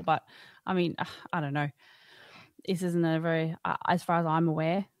 sure. But I mean, I don't know. This isn't a very, as far as I'm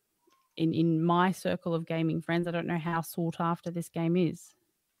aware, in my circle of gaming friends, I don't know how sought after this game is.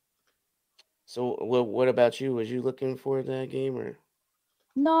 So, what about you? Was you looking for that game, or?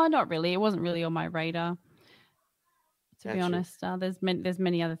 No, not really. It wasn't really on my radar. To Gotcha. be honest, there's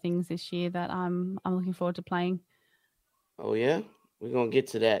many other things this year that I'm looking forward to playing. Oh yeah, we're gonna get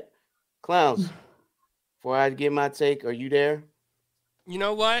to that. Clowns. Before I get my take, are you there? You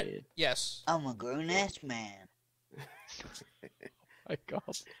know what? Yeah. Yes. I'm a grown-ass man. My God.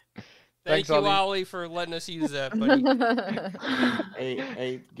 Thank Thanks, you, Ollie. Ollie, for letting us use that, buddy.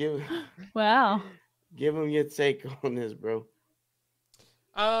 Hey, Wow. give him your take on this, bro.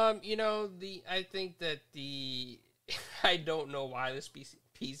 I think that I don't know why this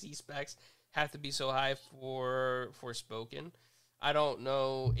PC specs have to be so high for Forspoken. I don't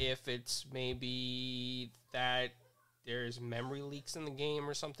know if it's maybe that there's memory leaks in the game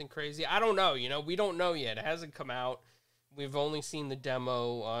or something crazy. I don't know. We don't know yet. It hasn't come out. We've only seen the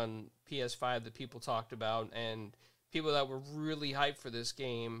demo on PS5 that people talked about, and people that were really hyped for this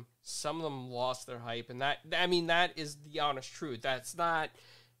game, some of them lost their hype, and that is the honest truth. That's not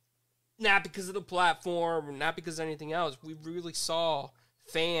because of the platform, not because of anything else. We really saw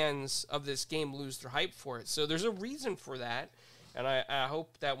fans of this game lose their hype for it. So there's a reason for that, and I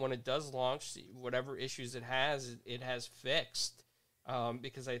hope that when it does launch, whatever issues it has fixed,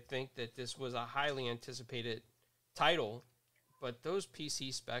 because I think that this was a highly anticipated title. But those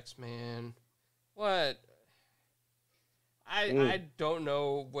PC specs, man, what? I don't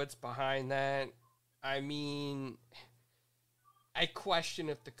know what's behind that. I mean, I question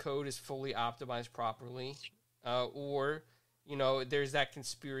if the code is fully optimized properly, or there's that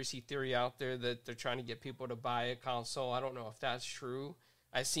conspiracy theory out there that they're trying to get people to buy a console. I don't know if that's true.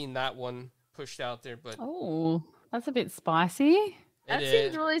 I've seen that one pushed out there, but that's a bit spicy. That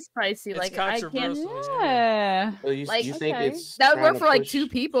seems really spicy. It's like I can't. Yeah. So you think it's that would work trying for to like push- 2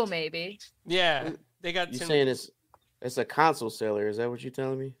 people, maybe? Yeah, they got. You saying it's a console seller? Is that what you're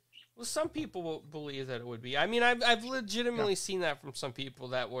telling me? Well, some people will believe that it would be. I mean, I've legitimately seen that from some people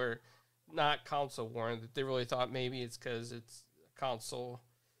that were not console warned, that they really thought maybe it's because it's a console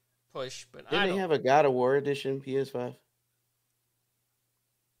push. But Didn't they have a God of War edition PS5?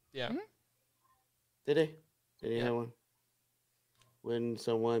 Yeah. Did they? Did they have one? Wouldn't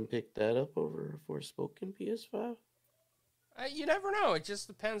someone pick that up over Forspoken PS5? You never know. It just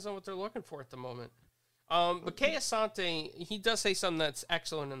depends on what they're looking for at the moment. But Kay Asante, he does say something that's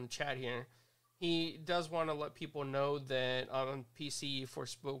excellent in the chat here. He does want to let people know that on PC,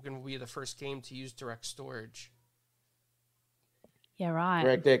 Forspoken will be the first game to use direct storage. Yeah, right.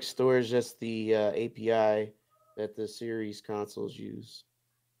 DirectX storage, that's the API that the series consoles use.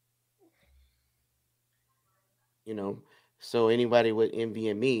 So anybody with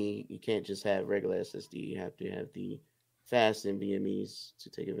NVMe, you can't just have regular SSD. You have to have the fast NVMe's to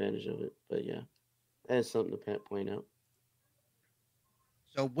take advantage of it. But yeah, that is something to point out.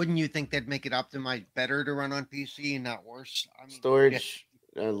 So wouldn't you think they'd make it optimized better to run on PC and not worse? I mean, storage,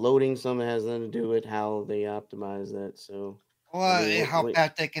 loading, something has nothing to do with how they optimize that. So how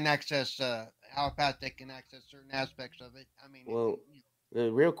fast they can access how fast they can access certain aspects of it. I mean, Well,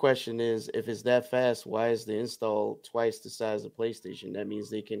 the real question is, if it's that fast, why is the install twice the size of PlayStation? That means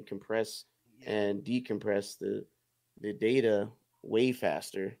they can compress yeah. and decompress the data way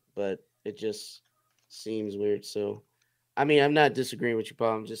faster, but it just seems weird. So, I mean, I'm not disagreeing with you,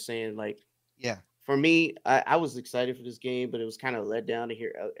 Paul. I'm just saying, like, Yeah. for me, I was excited for this game, but it was kind of let down to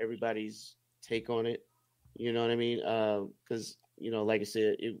hear everybody's take on it. You know what I mean? Because like I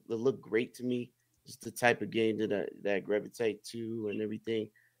said, it looked great to me. It's the type of game that I gravitate to and everything.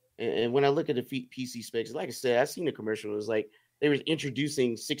 And when I look at the PC specs, like I said, I seen the commercial. It was like they were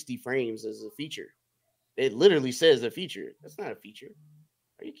introducing 60 frames as a feature. It literally says a feature. That's not a feature.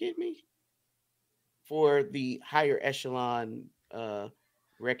 Are you kidding me? For the higher echelon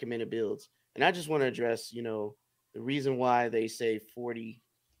recommended builds. And I just want to address, the reason why they say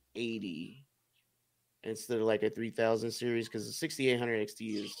 4080 instead of like a 3000 series, because the 6800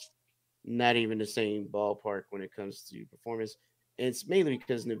 XT is not even the same ballpark when it comes to performance. And it's mainly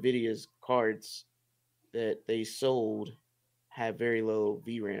because NVIDIA's cards that they sold have very low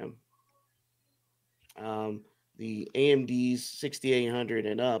VRAM. The AMD's 6800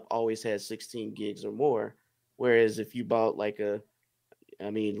 and up always has 16 gigs or more. Whereas if you bought literally,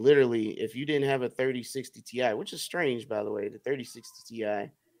 if you didn't have a 3060 Ti, which is strange, by the way, the 3060 Ti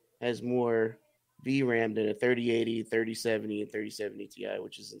has more VRAM than a 3080, 3070, and 3070 Ti,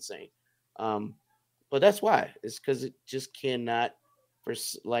 which is insane. But that's why. It's because it just cannot.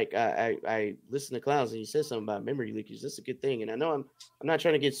 I listen to Clowns and he said something about memory leakage. That's a good thing, and I know I'm not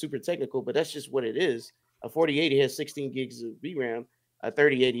trying to get super technical, but that's just what it is. A 4080 has 16 gigs of VRAM. A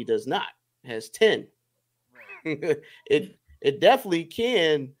 3080 does not. It has 10. It definitely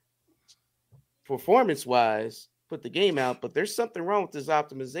can, performance wise, put the game out, but there's something wrong with this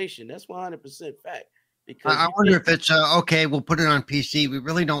optimization. That's 100% fact. Because I wonder if it's okay. We'll put it on PC. We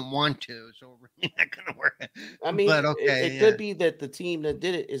really don't want to, so we're really not going to work. I mean, but okay, it could be that the team that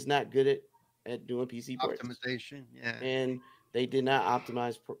did it is not good at doing PC ports. Optimization. Yeah, and they did not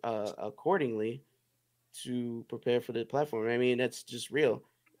optimize accordingly to prepare for the platform. I mean, that's just real.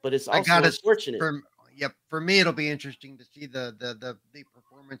 But it's also unfortunate. For me, it'll be interesting to see the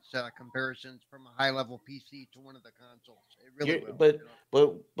performance comparisons from a high level PC to one of the consoles. It really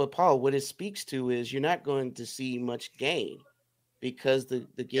will. But Paul, what it speaks to is you're not going to see much gain because the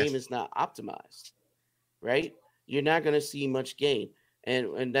game is not optimized, right? You're not going to see much gain,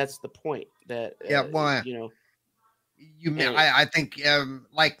 and that's the point. That I think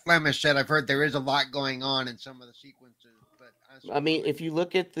like Flemish said, I've heard there is a lot going on in some of the sequences. I mean, if you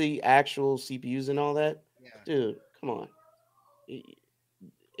look at the actual CPUs and all that, dude, come on.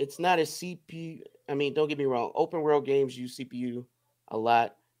 It's not a CPU. I mean, don't get me wrong. Open world games use CPU a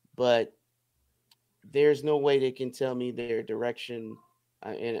lot, but there's no way they can tell me their direction.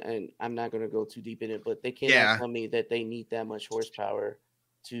 And I'm not going to go too deep in it, but they cannot tell me that they need that much horsepower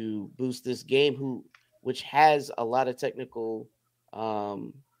to boost this game, which has a lot of technical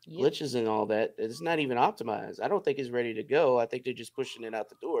glitches and all that. It's not even optimized. I don't think it's ready to go. I think they're just pushing it out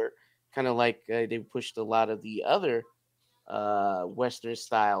the door, kind of like they pushed a lot of the other Western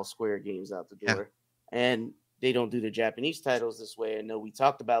style Square games out the door, and they don't do the Japanese titles this way. I know we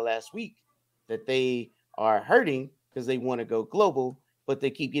talked about last week that they are hurting because they want to go global, but they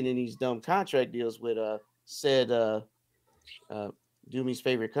keep getting these dumb contract deals with Doomy's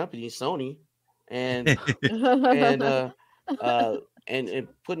favorite company, Sony, and and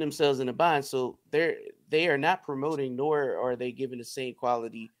putting themselves in a bind. So they are not promoting, nor are they giving the same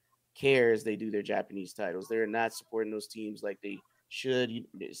quality care as they do their Japanese titles. They're not supporting those teams like they should.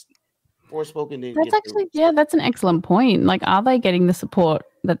 Forspoken. That's actually that's an excellent point. Like, are they getting the support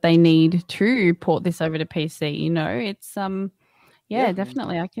that they need to port this over to PC? It's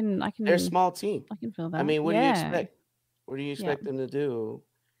definitely. I can. They're a small team. I can feel that. I mean, what do you expect? What do you expect them to do?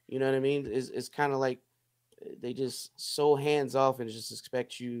 You know what I mean? It's kind of like they just so hands off and just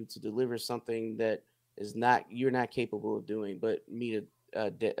expect you to deliver something that you're not capable of doing, but meet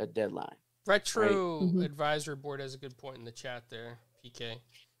a deadline. Retro Advisory Board has a good point in the chat there, PK.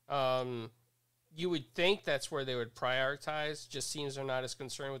 You would think that's where they would prioritize. Just seems they're not as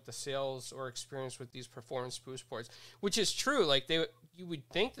concerned with the sales or experience with these performance boost ports, which is true. Like you would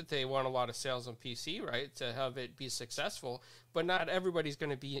think that they want a lot of sales on PC, right, to have it be successful. But not everybody's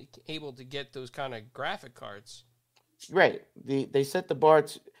going to be able to get those kind of graphic cards. Right. They set the bar.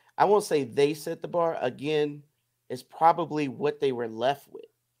 I won't say they set the bar. Again, it's probably what they were left with.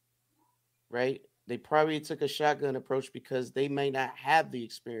 Right. They probably took a shotgun approach because they may not have the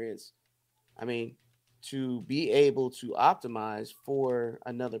experience. I mean, to be able to optimize for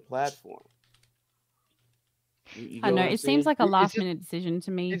another platform. You I get know what I'm it seems saying? like a Is last it? minute decision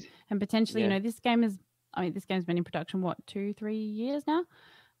to me, Is, and potentially, Yeah. this game is. I mean, this game's been in production what 2-3 years now.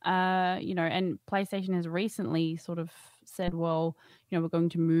 And PlayStation has recently sort of said, well, we're going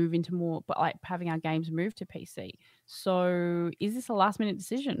to move into more, but like having our games move to PC. So is this a last minute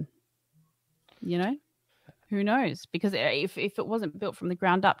decision? Who knows? Because if it wasn't built from the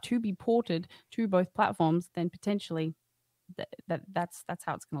ground up to be ported to both platforms, then potentially that's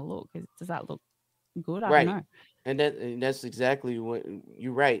how it's going to look. Does that look good? I don't Right. know. And that's exactly what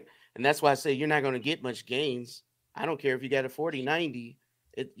you're right. And that's why I say you're not going to get much gains. I don't care if you got a 4090.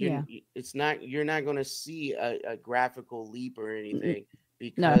 Yeah. You're not going to see a graphical leap or anything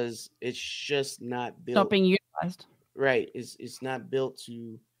No, because it's just not it's not built. being utilized. Right. It's not built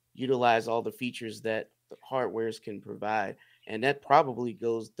to utilize all the features that the hardwares can provide. And that probably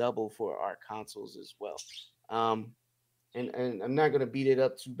goes double for our consoles as well. And I'm not gonna beat it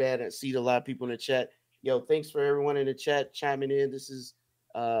up too bad. I see a lot of people in the chat. Yo, thanks for everyone in the chat chiming in. This is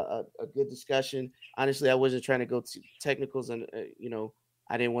a good discussion. Honestly, I wasn't trying to go to technicals, and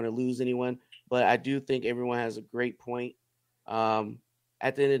I didn't want to lose anyone, but I do think everyone has a great point.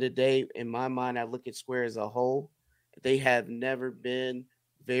 At the end of the day, in my mind, I look at Square as a whole. They have never been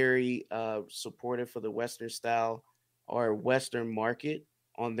very supportive for the Western style or Western market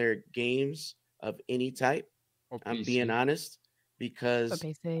on their games of any type. or I'm being PC. honest For because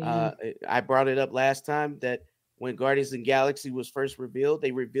PC. I brought it up last time that when Guardians of the Galaxy was first revealed,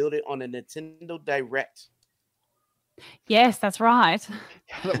 they revealed it on a Nintendo Direct. Yes, that's right.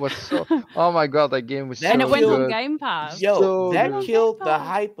 That was so. Oh my god, that game was That And it so went on killed, good. Game Pass. yo, So that good. killed the Pass.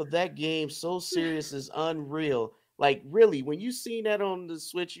 hype of that game so serious is unreal. Like, really, when you seen that on the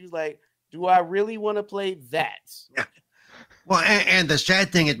Switch, you like, do I really want to play that? Well, and the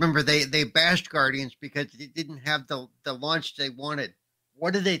sad thing is, remember they bashed Guardians because it didn't have the launch they wanted.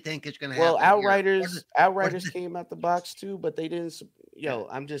 What do they think is going to Well, happen here? Outriders came out the box too, but they didn't. Yo,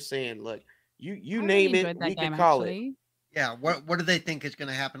 I'm just saying, look, you I name really it, enjoyed that we game can call it. actually. Yeah, what do they think is going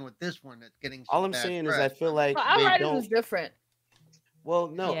to happen with this one that's getting All some I'm bad saying is I press? feel like Well, they Outriders don't. is different. Well,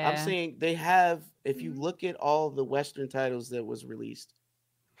 no, I'm Yeah. saying they have. If you look at all the Western titles that was released,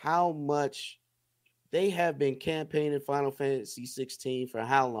 how much they have been campaigning Final Fantasy 16 for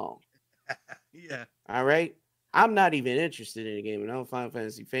how long? Yeah. All right, I'm not even interested in the game, and I'm a Final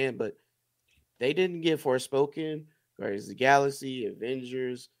Fantasy fan, but they didn't give Forspoken, Guardians of the Galaxy,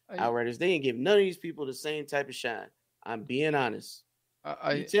 Avengers, Outriders. They didn't give none of these people the same type of shine. I'm being honest.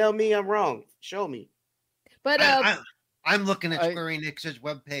 You tell me I'm wrong. Show me. But I'm looking at Square Enix's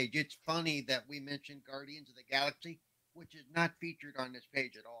webpage. It's funny that we mentioned Guardians of the Galaxy, which is not featured on this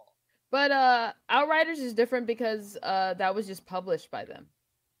page at all. But Outriders is different because that was just published by them.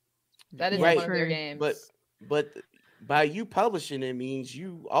 That is Right. one of their games. But by you publishing it means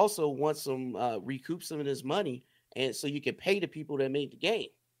you also want some recoup some of this money, and so you can pay the people that made the game.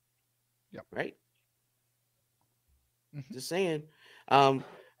 Yep. Right. Mhm. Just saying.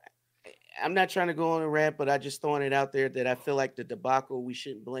 I'm not trying to go on a rant, but I just throwing it out there that I feel like the debacle, we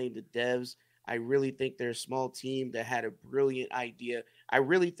shouldn't blame the devs. I really think they're a small team that had a brilliant idea. I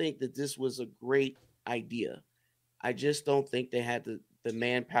really think that this was a great idea. I just don't think they had the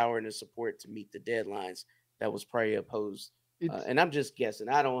manpower and the support to meet the deadlines that was probably opposed. And I'm just guessing.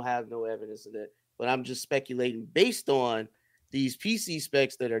 I don't have no evidence of that, but I'm just speculating based on these PC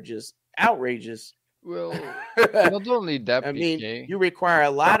specs that are just outrageous. Well, not only that, I mean, PK. you require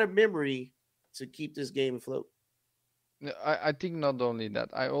a lot of memory to keep this game afloat. I think not only that.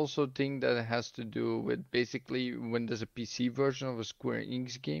 I also think that it has to do with basically when there's a PC version of a Square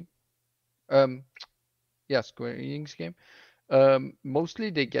Enix game. Square Enix game. Mostly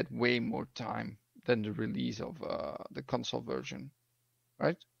they get way more time than the release of the console version,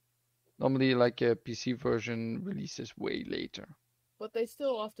 right? Normally, like a PC version releases way later. But they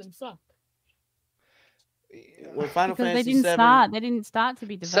still often suck. When Final Because Fantasy they didn't start to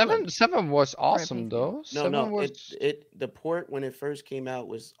be developed. Seven was a awesome PC. though. No, the port when it first came out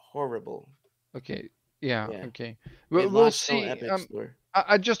was horrible. Okay, yeah. Yeah. Okay. It We'll launched on see. Epic Store.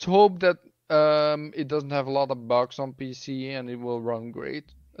 I just hope that it doesn't have a lot of bugs on PC and it will run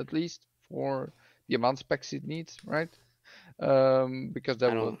great, at least for the amount of specs it needs, right? Because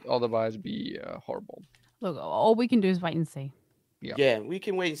that will otherwise be horrible. Look, all we can do is wait and see. Yeah, we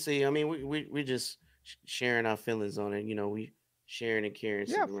can wait and see. I mean, we just sharing our feelings on it. You know, we sharing and caring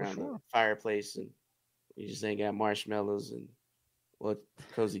sitting around the fireplace, and we just ain't got marshmallows. And well,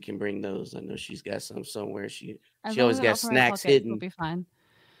 Cozy can bring those. I know she's got some somewhere. She always got snacks hidden. We'll be fine.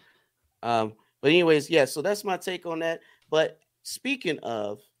 But anyways, yeah. So that's my take on that. But speaking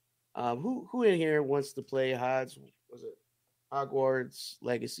of, who in here wants to play Hogwarts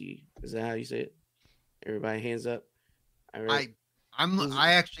Legacy? Is that how you say it? Everybody, hands up. All right. I can't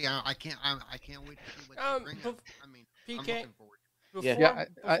wait to see what they bring up. I mean, PK, I'm looking forward.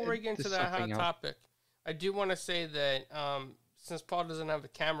 Before we get into that hot topic, I do want to say that since Paul doesn't have a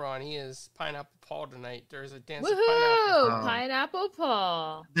camera on, he is Pineapple Paul tonight. There's a dance of Pineapple. Pineapple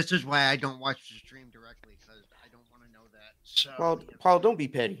Paul. This is why I don't watch the stream directly, because I don't want to know that. So, Paul, don't be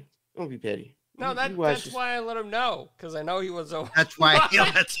petty. Don't be petty. No, that's why I let him know, because I know he was over. That's why.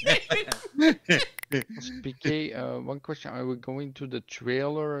 PK, one question: are we going to the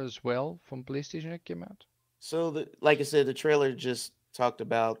trailer as well from PlayStation that came out? So, like I said, the trailer just talked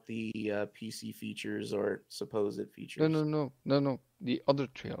about the PC features or supposed features. No. The other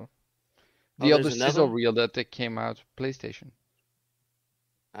trailer, the other sizzle reel that they came out PlayStation.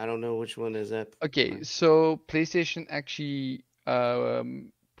 I don't know which one is that. Okay, so PlayStation actually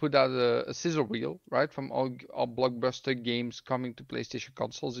put out a sizzle reel, right, from all blockbuster games coming to PlayStation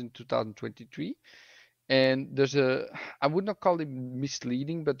consoles in 2023. And there's I would not call it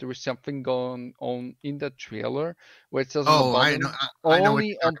misleading, but there was something going on in that trailer where it says I know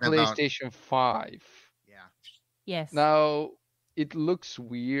only on PlayStation 5. Yeah. Yes. Now, it looks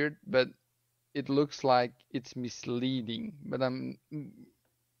weird, but it looks like it's misleading. But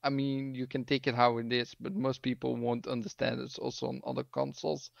I mean, you can take it how it is, but most people won't understand it's also on other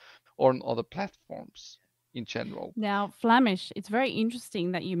consoles or on other platforms in general. Now, Flamish, it's very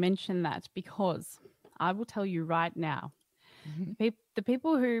interesting that you mentioned that, because I will tell you right now, the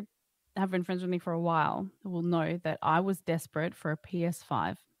people who have been friends with me for a while will know that I was desperate for a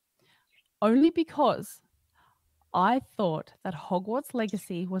PS5 only because I thought that Hogwarts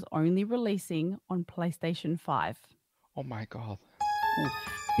Legacy was only releasing on PlayStation 5. Oh my God.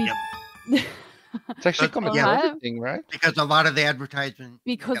 Yep. It's actually coming to everything, right? Because a lot of the advertisement.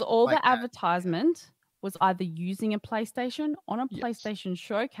 Because all the advertisement was either using a PlayStation on a PlayStation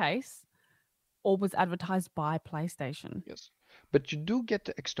showcase or was advertised by PlayStation. Yes. But you do get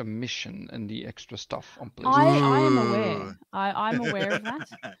the extra mission and the extra stuff on PlayStation. I am aware. I'm aware of that.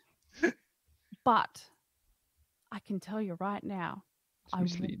 But I can tell you right now, I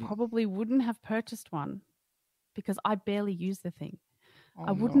probably wouldn't have purchased one because I barely use the thing.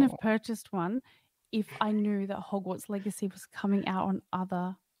 I wouldn't have purchased one if I knew that Hogwarts Legacy was coming out on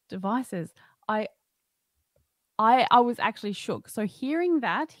other devices. I was actually shook. So hearing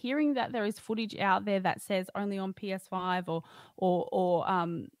that there is footage out there that says only on PS5 or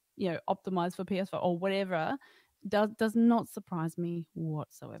optimized for PS5 or whatever does not surprise me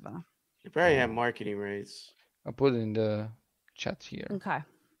whatsoever. You probably have marketing rates. I'll put it in the chat here. Okay.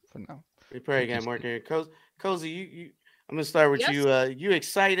 For now. You probably got marketing. Cozy, I'm gonna start with you. You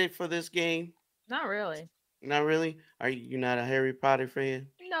excited for this game? Not really. Not really? You're not a Harry Potter fan?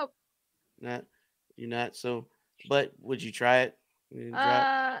 Nope. You're not. So, but would you try it?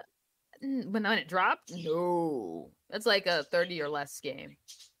 When it dropped? No. That's like a 30 or less game.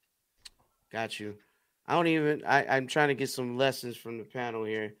 Got you. I'm trying to get some lessons from the panel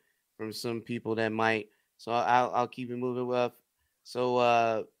here, from some people that might. So I'll keep it moving up.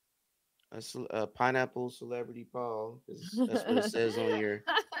 So Pineapple Celebrity Paul, that's what it says on your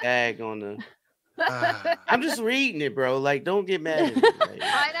tag on the. I'm just reading it, bro. Like, don't get mad at me. Like,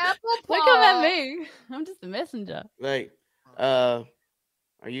 Pineapple Paul. Don't come at me. I'm just a messenger. Like, are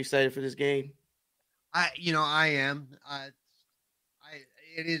you excited for this game? I am.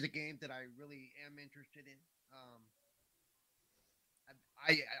 It is a game that I really am interested in.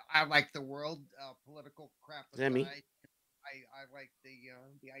 I like the world, political crap aside. I like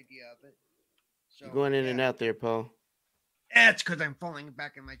the idea of it. So, you're going in and out there, Paul. It's because I'm falling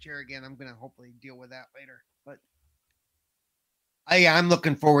back in my chair again. I'm gonna hopefully deal with that later. But I'm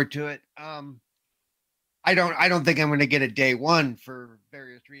looking forward to it. I don't think I'm gonna get it day one for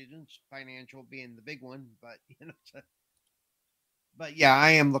various reasons, financial being the big one. But but yeah,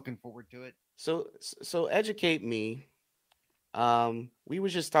 I am looking forward to it. So educate me. We were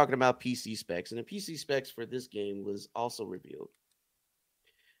just talking about PC specs, and the PC specs for this game was also revealed,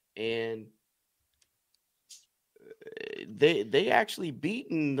 and they actually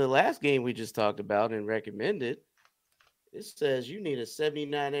beaten the last game we just talked about and recommended. It says you need a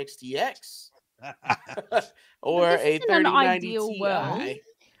 79 XTX or a 3090 Ti.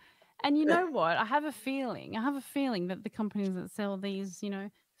 And you know what? I have a feeling that the companies that sell these,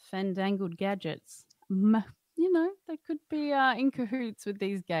 fandangled gadgets, they could be in cahoots with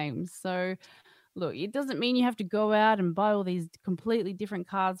these games. So, look, it doesn't mean you have to go out and buy all these completely different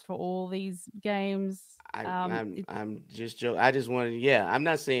cards for all these games. I'm just joking. I just wanted, I'm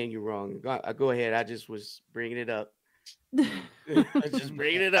not saying you're wrong. Go ahead. I just was bringing it up. Just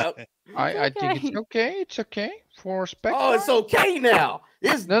bringing it up. I think it's okay. It's okay for spec. Oh, it's okay now.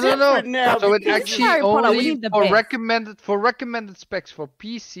 It's No. different now. So it because actually Harry Potter, we only need the for best. recommended specs for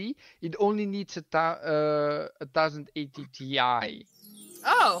PC, it only needs a 1080 Ti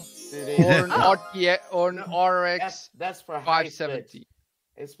Oh, it or is. an Oh. RTX or an RX That's for high specs. 570.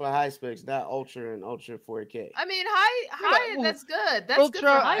 It's for high specs, not ultra and ultra 4K. I mean, high. well, That's good. That's good for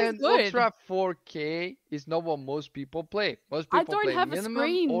Ultra high. and good. Ultra 4K is not what most people play. Most I people don't play have a minimum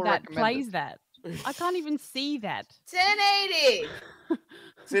screen or that recommended. plays that. I can't even see that. 1080.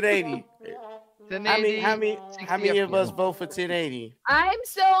 1080. 1080, How many of us 60 vote for 1080? I'm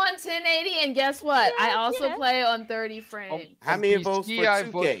still on 1080, and guess what? I also yeah. play on 30 frames. How many votes for I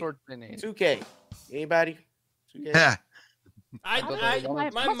vote 2K? for 1080. 2K. Anybody? 2K. Yeah. I My my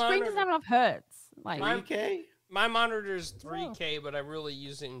screen doesn't monitor have enough hertz. Like, 3K? my monitor's 3K, but I really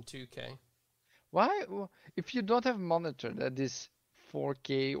use it in 2K. Why? If you don't have a monitor that is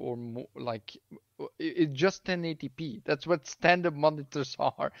 4K or more, like it's just 1080p. That's what standard monitors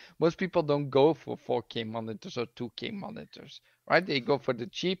are. Most people don't go for 4K monitors or 2K monitors, right? They go for the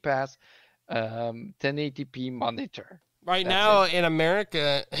cheap ass 1080p monitor. Right That's now in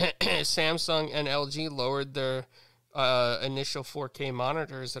America, Samsung and LG lowered their initial 4K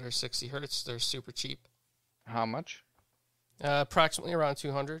monitors that are 60 hertz. They're super cheap. How much? Approximately around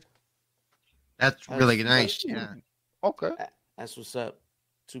 200. That's really nice. Yeah. Okay. That's what's up.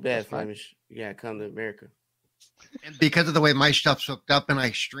 Too bad, That's fine. Flemish. You gotta come to America. And because of the way my stuff's hooked up and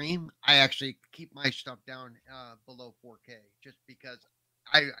I stream, I actually keep my stuff down below 4K just because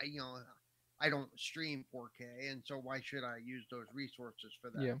I don't stream 4K, and so why should I use those resources for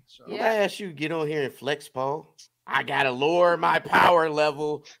that? Yeah. So When I asked you to get on here and flex, Paul, I gotta lower my power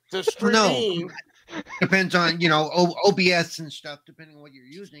level to stream. depends on OBS and stuff. Depending on what you're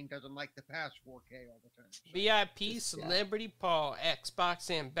using, doesn't like to pass 4K all the time. So. VIP, Celebrity Paul, Xbox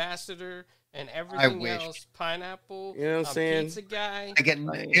Ambassador, and everything wish. else. Pineapple, You know what I'm saying? Pizza Guy. I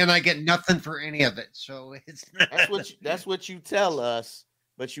get nothing for any of it. So it's That's what you tell us,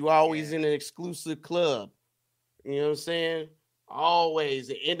 but you always Yeah. in an exclusive club. You know what I'm saying? Always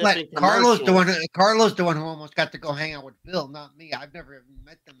end up But in Carlos commercials. the one who almost got to go hang out with Phil, not me. I've never even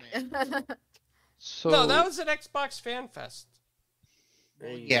met the man. So No, that was at Xbox Fan Fest. There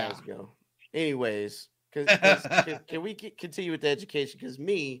you Yeah. guys go. Anyways, can we continue with the education? Because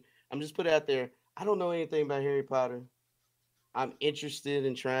I'm just put it out there. I don't know anything about Harry Potter. I'm interested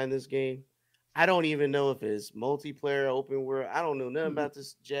in trying this game. I don't even know if it's multiplayer, open world. I don't know nothing about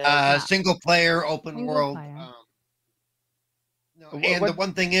this jazz. Single player, open Single world. player. No, What- and the what-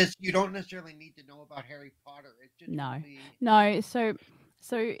 one thing is, you don't necessarily need to know about Harry Potter. It's just No. really- no, so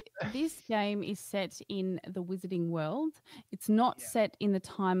this game is set in the Wizarding World. It's not Yeah. set in the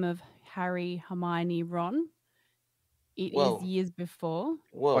time of Harry, Hermione, Ron. It is Whoa. years before.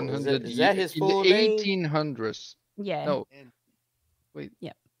 Whoa, 100 is that his in full the name? 1800s. Yeah. No, And wait.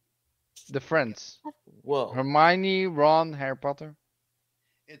 Yep. The friends: Whoa. Hermione, Ron, Harry Potter.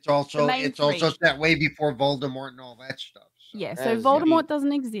 it's also main also three. that way before Voldemort and all that stuff. So. Yeah. That So is Voldemort deep.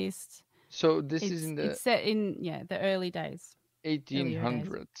 doesn't exist. So this is in the It's set in the early days.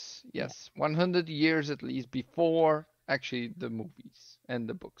 1800s. Yes, 100 years at least before actually the movies and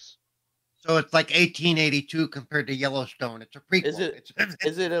the books. So it's like 1882 compared to Yellowstone. It's a prequel. Is it-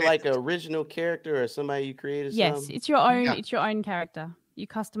 Is it like an original character or somebody you created? Yes, something? it's your own. Yeah. It's your own character. You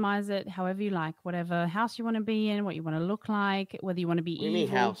customize it however you like, whatever house you want to be in, what you want to look like, whether you want to be What do you mean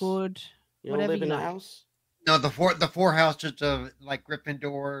evil, house? good. You don't whatever live in you a like. house? No, the four houses of like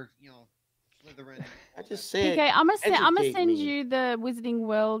Gryffindor, Slytherin. I just said. Okay, I'm gonna educate send me. you the Wizarding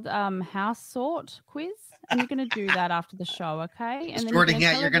World house sort quiz, and you're gonna do that after the show, okay? And then Sorting you're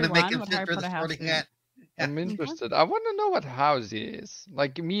hat. tell You're gonna make everyone him what sit Harry for the Potter house sorting is. hat. I'm Okay. interested. I want to know what house it is.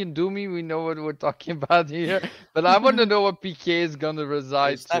 Like me and Doomy, we know what we're talking about here, but I want to know what PK is gonna Hey,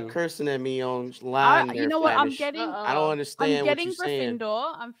 reside stop to. cursing at me online. You there, know what? I'm Flamish. getting. I don't understand I'm what getting you're saying.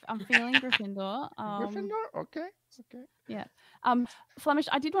 Gryffindor. I'm feeling Gryffindor. Gryffindor? Okay. Flemish,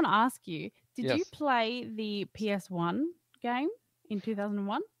 I did want to ask you, did you Yes. play the PS1 game in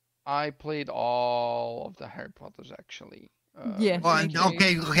 2001? I played all of the Harry Potters actually. Yes. Well, Me too.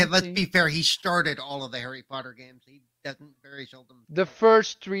 okay, Me let's too. be fair. He started all of the Harry Potter games. He doesn't very seldom. The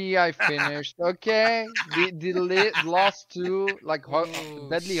first three I finished. Okay. The last two, like Ooh,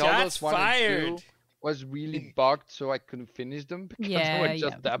 Deadly shots Hallows 1 fired. and 2, was really bugged, so I couldn't finish them because they Yeah, were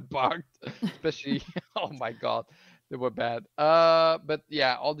just that bugged. Especially, oh my god, they were bad. But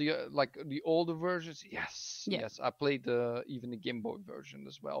yeah, all the like the older versions, yes, Yeah. yes. I played even the Game Boy version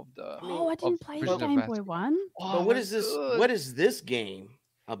as well. Of the Oh, I of didn't play the Prisoner of Game Boy Azkaban. one. Oh, But it what was is this? good. What is this game?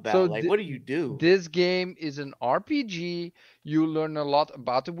 about? Like, what do you do? This game is an RPG. You learn a lot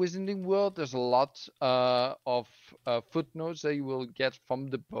about the Wizarding World. There's a lot of footnotes that you will get from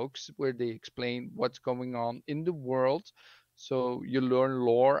the books where they explain what's going on in the world. So you learn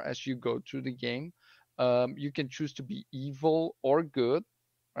lore as you go through the game. You can choose to be evil or good,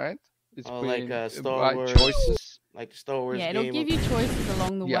 right? It's like Star by Wars choices. Like the Star Wars Yeah, game. it'll give you choices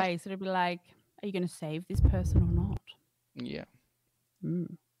along the Yeah. way. So it'll be like, are you going to save this person or not? Yeah. Are you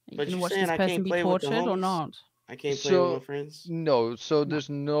But going to you're watch saying this I person can't be play with the tortured or homies? not? I can't play with my friends. No, so there's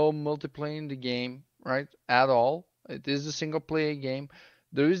no multiplayer in the game, right? At all. It is a single player game.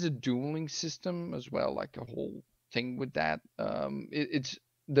 There is a dueling system as well, like a whole thing with that. It's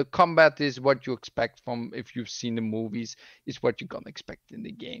the combat is what you expect from if you've seen the movies, is what you're gonna expect in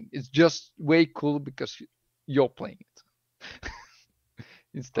the game. It's just way cool because you're playing it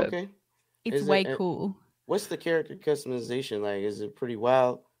instead. Okay. It's way cool. What's the character customization like? Is it pretty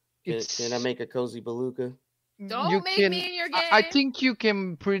wild? Can I make a cozy beluga? Don't make me in your game. I think you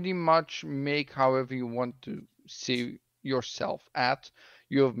can pretty much make however you want to see yourself at.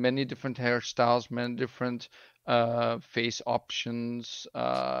 You have many different hairstyles, many different face options.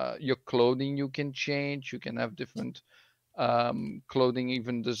 Your clothing you can change. You can have different clothing.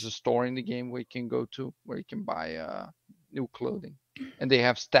 Even there's a store in the game where you can go to where you can buy new clothing. And they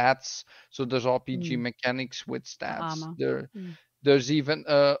have stats. So there's RPG mechanics with stats. There's even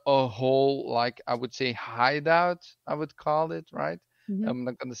a whole, like, I would say, hideout, I would call it, right? I'm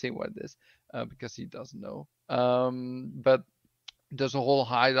not going to say what it is because he doesn't know. But there's a whole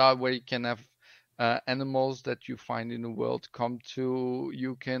hideout where you can have animals that you find in the world come to.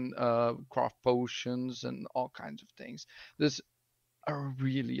 You can craft potions and all kinds of things. There's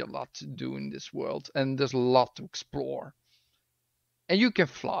really a lot to do in this world, and there's a lot to explore. And you can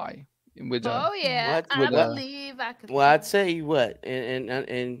fly. With I believe I could. Well, I tell you what,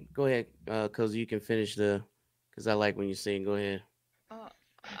 and go ahead, cause you can finish cause I like when you sing. Go ahead.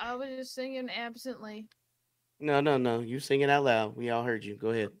 I was just singing absently. No, you singing out loud. We all heard you.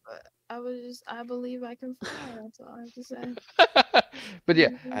 Go ahead. I believe I can fly. That's all I have to say. But yeah,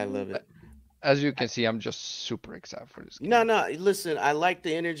 I love it. As you can see, I'm just super excited for this game. No, listen, I like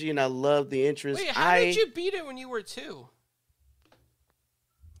the energy and I love the interest. Wait, how did you beat it when you were 2?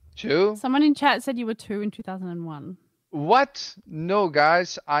 2? Someone in chat said you were 2 in 2001. What? No,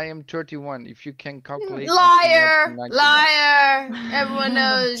 guys, I am 31. If you can calculate. Liar! Everyone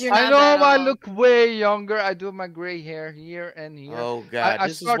knows you're not. I know I look way younger. I do my gray hair here and here. Oh God,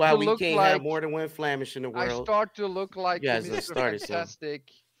 this is why we can't have more than one Flemish in the world. I start to look like Mr.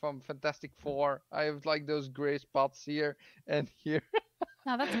 Fantastic from Fantastic Four. I have like those gray spots here and here.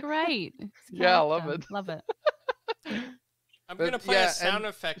 No, that's great. Yeah, I love it. Love it. I'm gonna play a sound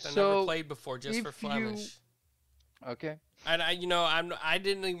effect I never played before, just for Flemish. Okay. And I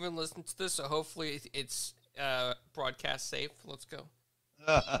didn't even listen to this, so hopefully it's broadcast safe. Let's go.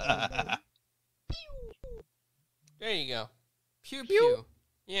 There you go. Pew pew.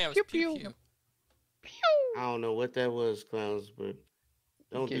 Yeah, it was pew pew. I don't know what that was, clowns, but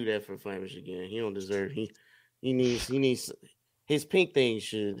don't do that for Flemish again. He don't deserve. He needs. His pink thing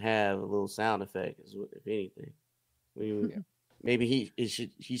should have a little sound effect, if anything. Maybe he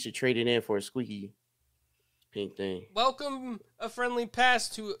should trade it in for a squeaky pink thing. Welcome, a friendly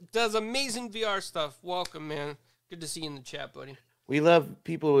past who does amazing VR stuff. Welcome, man. Good to see you in the chat, buddy. We love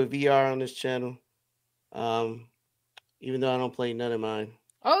people with VR on this channel. Even though I don't play none of mine.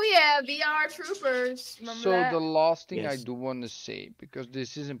 Oh yeah, VR troopers. Remember that? The last thing I do want to say, because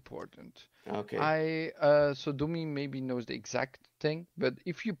this is important. Okay. So Dumi maybe knows the exact thing, but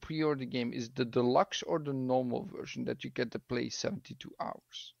if you pre-order the game, is the deluxe or the normal version that you get to play 72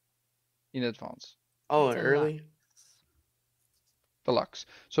 hours in advance? Oh, early? Deluxe.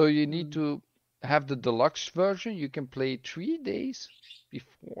 So you need to have the deluxe version. You can play 3 days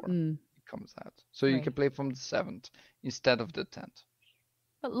before it comes out. So you can play from the 7th instead of the 10th.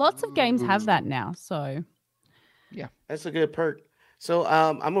 But lots of games have that now, so yeah, that's a good perk. So I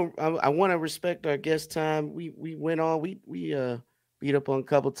want to respect our guest time. We went on. We beat up on a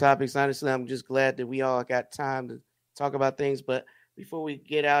couple topics. Honestly, I'm just glad that we all got time to talk about things. But before we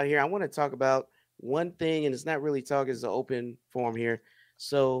get out here, I want to talk about one thing, and it's not really talk; it's an open forum here.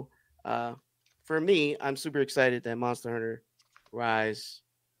 So for me, I'm super excited that Monster Hunter Rise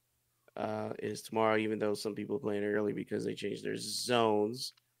is tomorrow, even though some people are playing early because they changed their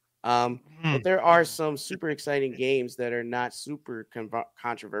zones. But there are some super exciting games that are not super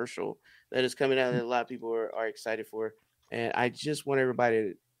controversial that is coming out that a lot of people are excited for. And I just want everybody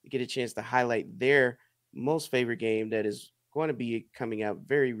to get a chance to highlight their most favorite game that is going to be coming out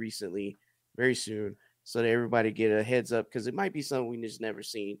very recently, very soon. so that everybody get a heads up because it might be something we just never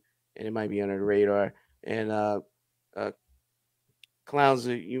seen and it might be under the radar. And Clowns,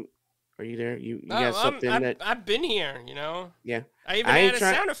 are you there? You got something I've been here, you know. Yeah. I even had a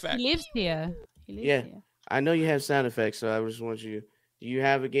sound effect. He lives here. Here. I know you have sound effects, so I just want you. Do you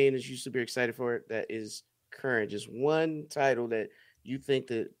have a game that you're super excited for that is current? Just one title that you think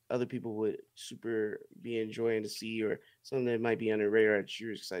that other people would super be enjoying to see, or something that might be on the radar that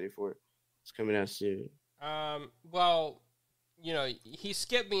you're excited for? It's coming out soon. Well, you know, he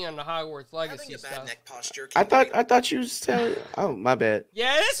skipped me on the Hogwarts Legacy stuff. I thought you was telling. Oh, my bad.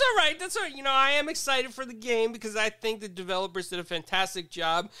 Yeah, that's all right. That's all right. You know, I am excited for the game because I think the developers did a fantastic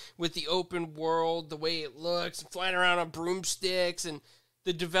job with the open world, the way it looks, flying around on broomsticks, and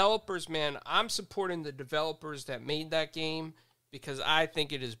the developers. Man, I'm supporting the developers that made that game because I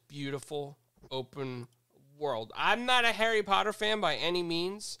think it is beautiful, open world. I'm not a Harry Potter fan by any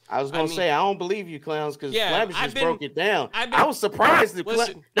means. I was gonna say I don't believe you, Clowns, because Flemish just broke it down. I was surprised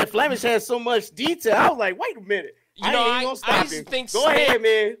that Flemish had so much detail. I was like, wait a minute. I used to think Go ahead,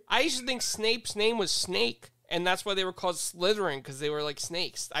 man. I used to think Snape's name was Snake, and that's why they were called Slytherin, because they were like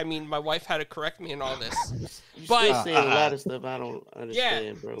snakes. I mean, my wife had to correct me in all this. You're still saying a lot of stuff I don't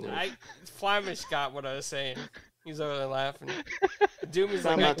understand, bro. Flemish got what I was saying. He's over there laughing. Doom is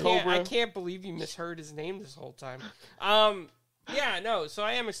like, I can't believe you misheard his name this whole time. Yeah, no, so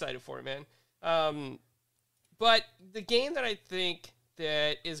I am excited for it, man. But the game that I think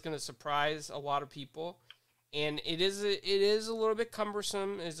that is going to surprise a lot of people, and it is a little bit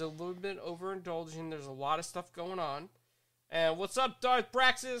cumbersome, is a little bit overindulgent. There's a lot of stuff going on. And what's up, Darth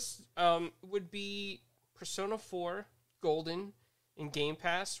Braxis? Would be Persona 4 Golden in Game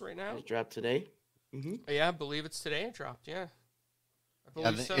Pass right now. It dropped today. Mm-hmm. Yeah, I believe it's today it dropped, yeah. I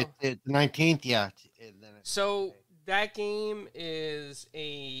believe so. It's 19th, yeah. So that game is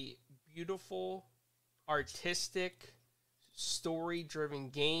a beautiful, artistic, story-driven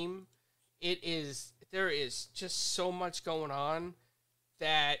game. There is just so much going on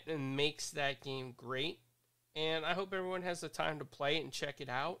that makes that game great. And I hope everyone has the time to play it and check it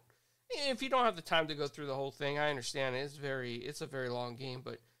out. If you don't have the time to go through the whole thing, I understand it's a very long game,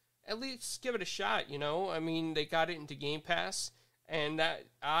 but at least give it a shot, you know? I mean, they got it into Game Pass, and that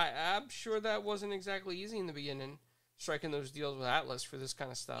I'm sure that wasn't exactly easy in the beginning, striking those deals with Atlas for this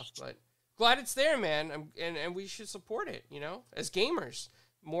kind of stuff. But glad it's there, man, and we should support it, you know? As gamers,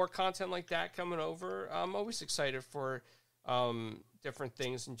 more content like that coming over. I'm always excited for different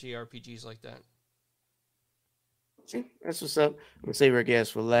things in JRPGs like that. That's what's up. I'm going to save our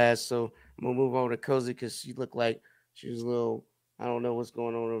guest for last, so I'm going to move on to Cozy because she looked like she was a little... I don't know what's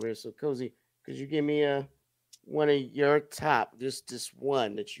going on over there. So, Cozy, could you give me one of your top, just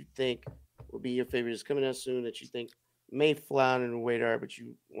one that you think will be your favorite? It's coming out soon that you think may fly under the radar, but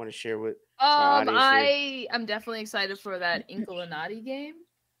you want to share with our audience I'm definitely excited for that Inkulinati game.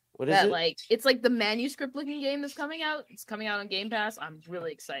 What is it? It's like the manuscript looking game that's coming out. It's coming out on Game Pass. I'm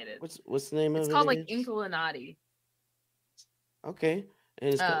really excited. What's the name of it? It's called like Inkulinati. Okay.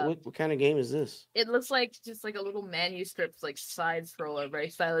 And what kind of game is this? It looks like just like a little manuscript, like side scroller, very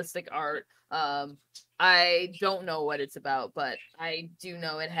stylistic art. I don't know what it's about, but I do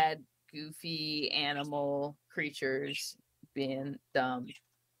know it had goofy animal creatures being dumb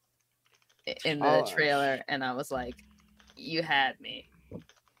in the trailer, and I was like, "You had me."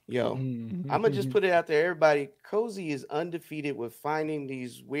 Yo, I'm gonna just put it out there, everybody. Cozy is undefeated with finding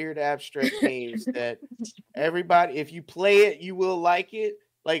these weird abstract games that everybody, if you play it, you will like it.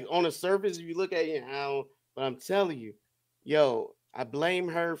 Like on the surface, if you look at it, but I'm telling you, yo, I blame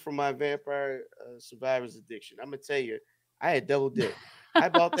her for my Vampire Survivors addiction. I'm gonna tell you, I had double dip. I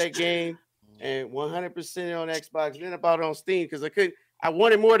bought that game and 100% on Xbox. Then I bought it on Steam because I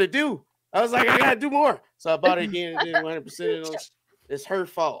wanted more to do. I was like, I gotta do more, so I bought it again and then 100% on. It's her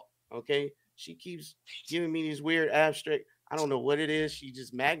fault, okay? She keeps giving me these weird abstract. I don't know what it is. She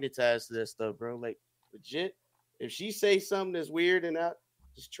just magnetized to that stuff, bro. Like legit. If she says something that's weird and out,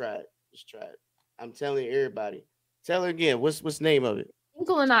 just try it. Just try it. I'm telling everybody. Tell her again. What's the name of it?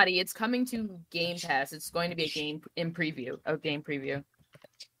 Inkulinati. It's coming to Game Pass. It's going to be a game preview.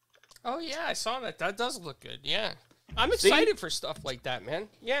 Oh yeah, I saw that. That does look good. Yeah. I'm excited for stuff like that, man.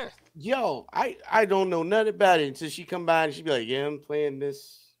 Yeah. Yo, I don't know nothing about it until she come by and she be like, yeah, I'm playing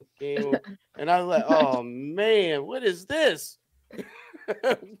this game. And I was like, oh man, what is this?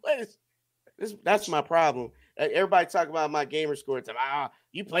 What is this? That's my problem. Everybody talk about my gamer score. It's like,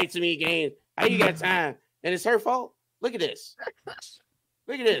 you play too many games. How you got time? And it's her fault. Look at this.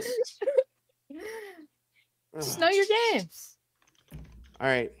 Look at this. Just know your games. All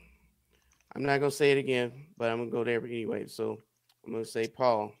right. I'm not gonna say it again, but I'm gonna go there anyway. So I'm gonna say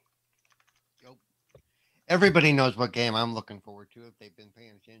Paul. everybody knows what game I'm looking forward to if they've been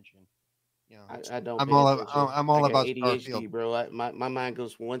paying attention. You know, I don't. I'm pay all attention. I'm all I got about ADHD, Starfield. bro. My mind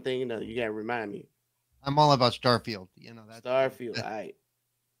goes from one thing to another. You gotta remind me. I'm all about Starfield. You know that. Starfield. All right.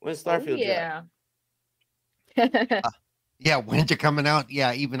 When's Oh, Starfield drop? yeah. Yeah, when's it coming out?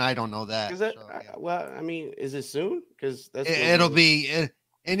 Yeah, even I don't know that. Is that so, yeah. well? I mean, is it soon? Because that's It'll be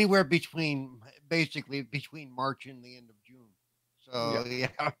anywhere between March and the end of June. So yeah,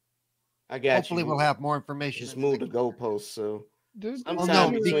 I got hopefully you. we'll have more information. Just in the move the next week or goalposts. So Dude, sometime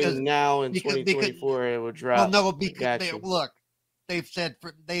no, between because- now and because- 2024, it will Well, drop. no, I because got you. look, they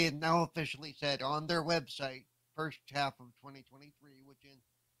have now officially said on their website first half of 2023, which is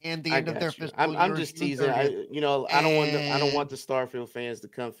and the I end of got their you. fiscal I'm year. just is June teasing. 30th. I don't want the Starfield fans to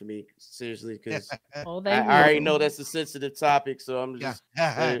come for me seriously because Oh, they I already will. know that's a sensitive topic. So I'm just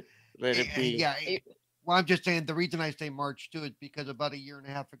yeah. let it be. Yeah. Well, I'm just saying the reason I say March too is because about a year and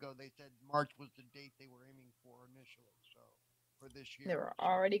a half ago they said March was the date they were aiming for initially. So for this year, They were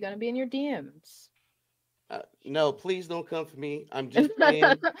already going to be in your DMs. No, please don't come for me. I'm just playing.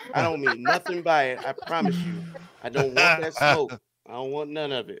 I don't mean nothing by it. I promise you. I don't want that smoke. I don't want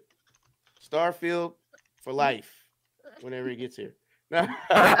none of it. Starfield for life. Whenever he gets here.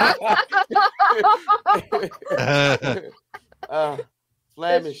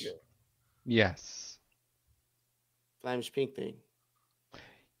 Flamish. yes. Flamish Pink thing.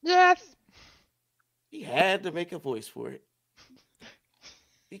 Yes. He had to make a voice for it.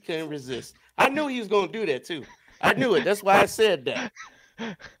 He couldn't resist. I knew he was gonna do that too. I knew it. That's why I said that.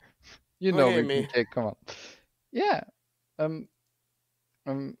 You Go know ahead, me, man. PK. Come on. Yeah.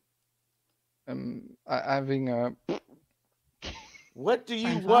 Having a. What do you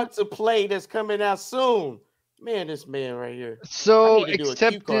Uh-huh. want to play that's coming out soon? Man, this man right here. So I need to do a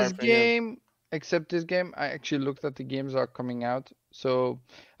except cue card this for him. game, I actually looked at the games that are coming out. So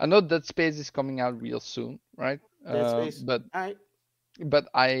I know Dead Space is coming out real soon, right? Dead Space? But All right.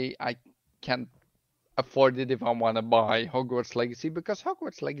 I can't afford it if I want to buy Hogwarts Legacy because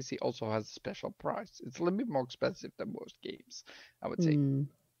Hogwarts Legacy also has a special price. It's a little bit more expensive than most games, I would say. Mm.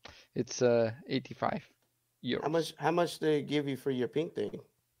 It's 85 euros. How much did they give you for your pink thing?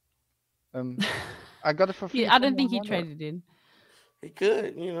 I got it for free. Yeah, I from don't think he Wonder. traded in. He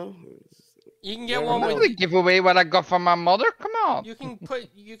could, you know. You can Yeah, get I'm one not with. gonna give away what I got from my mother. Come on. You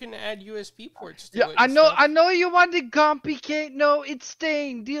can add USB ports to Yeah, it. I and know. stuff. I know you want it gone, PK. No, it's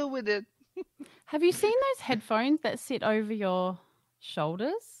staying. Deal with it. Have you seen those headphones that sit over your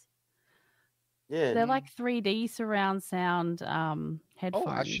shoulders? Yeah. They're like 3D surround sound headphones.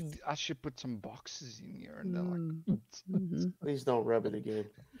 Oh, I should put some boxes in here and then like. Mhm. Please don't rub it again.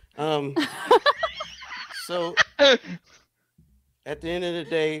 So at the end of the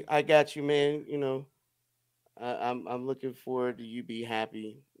day, I got you, man. You know, I'm looking forward to you be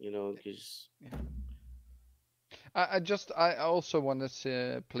happy. You know, because I also want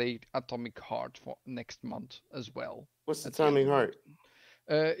to play Atomic Heart for next month as well. what's the At the end Atomic of Heart?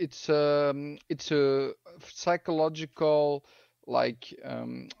 It's a psychological, like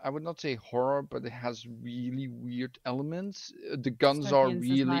I would not say horror, but it has really weird elements. The guns are Dystopian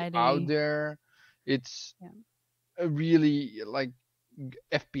really society. out there. It's Yeah. a really like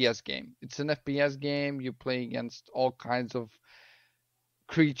FPS game. It's an FPS game. You play against all kinds of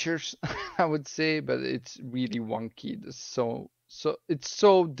creatures, I would say, but it's really wonky. It's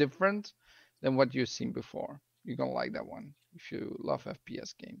so different than what you've seen before. You're gonna like that one if you love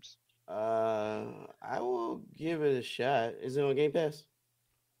FPS games. I will give it a shot. Is it on Game Pass?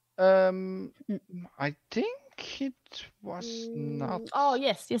 I think it was not. Oh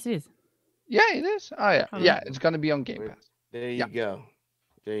yes, yes it is. Yeah, it is. Oh yeah, Hold yeah. on. It's gonna be on Game Pass. There you Yeah. go.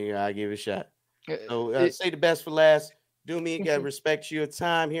 There you go. I give it a shot. So It- say the best for last. Do me Yes, gotta yes. respect your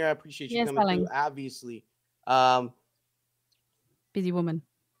time here. I appreciate you Yes, coming through. darling. Obviously. Busy woman.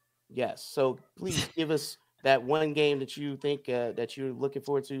 Yes. So please give us that one game that you think that you're looking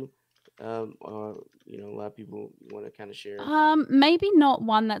forward to. Or you know, a lot of people want to kind of share. Maybe not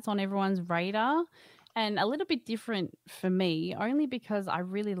one that's on everyone's radar, and a little bit different for me, only because I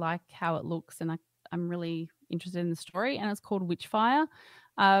really like how it looks and I'm really interested in the story. And it's called Witchfire.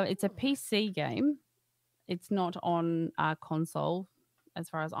 It's a PC game. It's not on console, as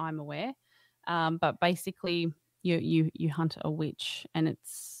far as I'm aware. But basically, you hunt a witch, and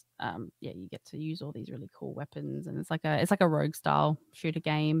it's you get to use all these really cool weapons, and it's like a rogue style shooter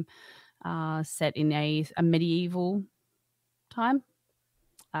game. Set in a medieval time.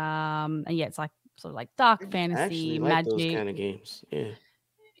 And yeah, it's like sort of like dark I fantasy, actually like those magic. kind of games. Yeah.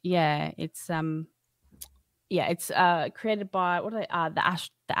 Yeah, it's created by what are they?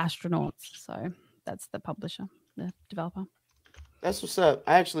 The Astronauts. So that's the publisher, the developer. That's what's up.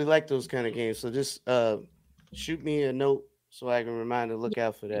 I actually like those kind of games. So just shoot me a note so I can remind to look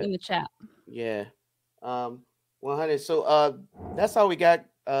out for that. In the chat. Yeah. 100. So that's all we got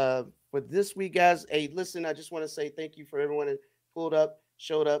for this week, guys. Hey, listen, I just want to say thank you for everyone that pulled up,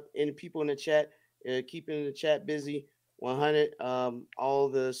 showed up, and people in the chat, keeping the chat busy. 100. All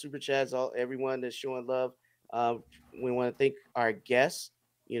the super chats, everyone that's showing love. We want to thank our guests,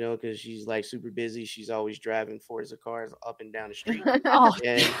 because she's like super busy. She's always driving Forza cars up and down the street. Oh,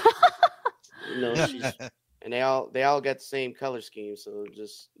 And she's and they all got the same color scheme, so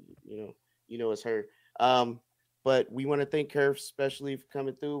just it's her. But we want to thank her especially for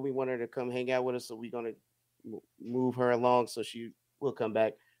coming through. We want her to come hang out with us, so we're gonna move her along so she will come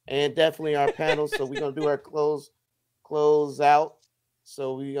back. And definitely our panel. So we're gonna do our close out.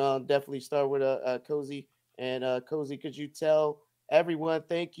 So we definitely start with a Cozy. And Cozy, could you tell everyone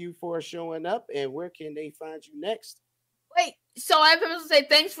thank you for showing up, and where can they find you next? Wait, so I'm supposed to say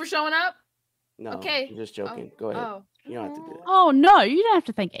thanks for showing up? No, okay. I'm just joking. Go ahead. You don't have to do that. Oh no, you don't have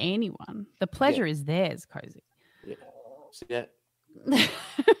to thank anyone. The pleasure is theirs, Cozy. Yeah. See that? I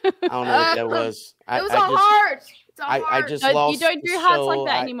don't know what that was. It was a heart. I just no, lost. You don't do hearts like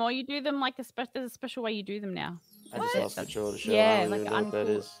that anymore. You do them like there's a special way you do them now. I just lost control of the show. Yeah, I don't even know what that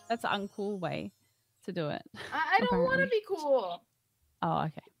is. That's an uncool way to do it. I don't want to be cool. Oh,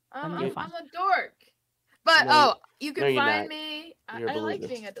 okay. I'm a dork. But you can find me. I like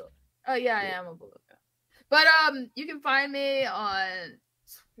being a dork. Oh yeah, I am a beluga. But you can find me on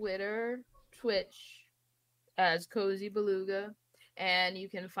Twitter, Twitch as Cozy Beluga, and you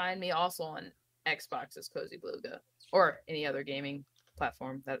can find me also on Xbox as Cozy Beluga or any other gaming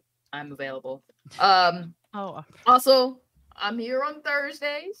platform that I'm available. Also, I'm here on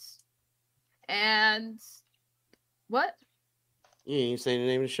Thursdays. And what? You didn't say the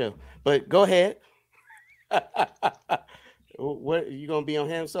name of the show, but go ahead. What you gonna be on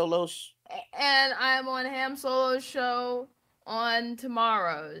Ham Solo's? And I'm on Ham Solo's show on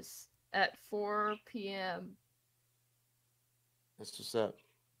tomorrows at 4 p.m. That's what's up.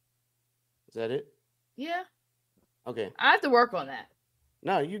 Is that it? Yeah. Okay. I have to work on that.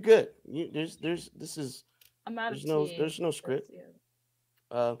 No, you good. This is. I'm out of there's no script.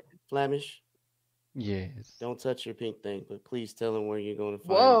 Flamish. Yes. Don't touch your pink thing, but please tell him where you're going to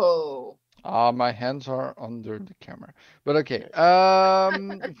find. Whoa. My hands are under the camera. But okay.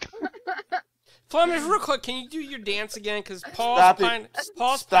 Flamish, real quick, can you do your dance again? Because Paul's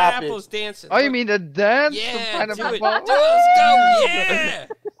pineapple's dancing. Oh, you mean the dance? Yeah, do it. Let's go. Yeah.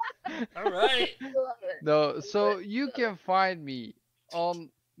 All right. No, so you can find me on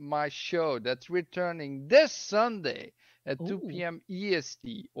my show that's returning this Sunday at 2 p.m.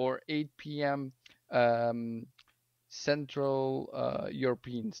 EST or 8 p.m. Central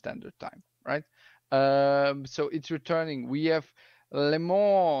European Standard Time, right? So it's returning. We have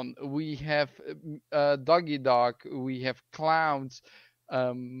Lemon, we have Doggy Dog, we have Clowns.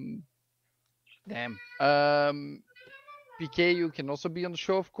 PK, you can also be on the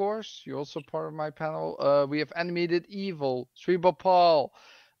show, of course. You're also part of my panel. We have Animated Evil, Cerebral Paul.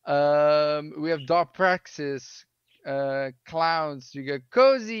 We have Dark Praxis, Clowns. We got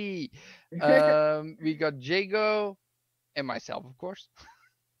Cozy. We got Jago, and myself, of course.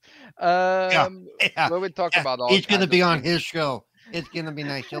 Yeah. Where we talk about all. He's going to be on his show. It's going to be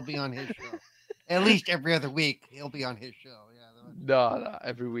nice. He'll be on his show. At least every other week, he'll be on his show. Yeah. No,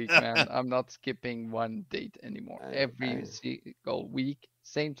 every week, man. I'm not skipping one date anymore. Every single week,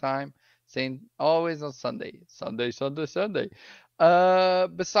 same time, always on Sunday. Sunday.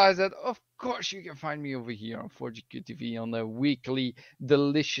 Besides that, of course, you can find me over here on 4GQ TV on a weekly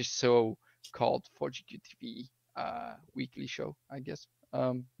delicious show called 4GQ TV weekly show, I guess.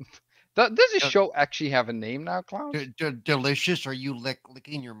 Does this show actually have a name now, Clown? Delicious? Are you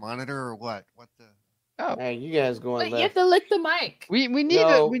licking your monitor or what? What the? Oh. Hey, you guys going left. You have to lick the mic. We need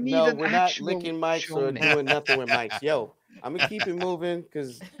we're not licking mics or doing nothing with mics. Yo, I'm gonna keep it moving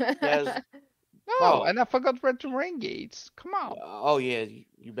because guys. No, and I forgot Retro Rain Gates. Come on. Oh yeah,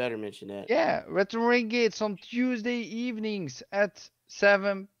 you better mention that. Yeah, Retro Rain Gates on Tuesday evenings at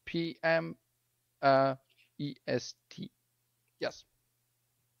 7 p.m. EST. Yes.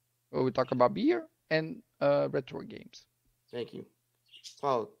 Where we talk about beer and retro games. Thank you,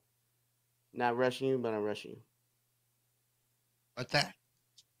 Paul. Not rushing you, but I'm rushing you. What's that?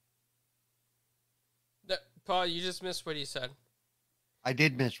 Paul, you just missed what he said. I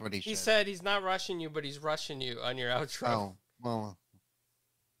did miss what he said. He said he's not rushing you, but he's rushing you on your outro. Oh, well.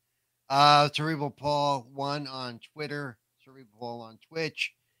 Cerebral Paul 1 on Twitter, Cerebral Paul on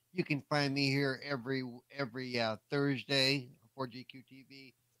Twitch. You can find me here every Thursday on 4GQ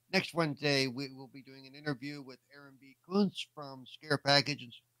TV. Next Wednesday, we will be doing an interview with Aaron B. Kuntz from Scare Package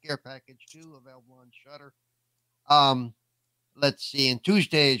and Scare Package 2, available on Shudder. Let's see. And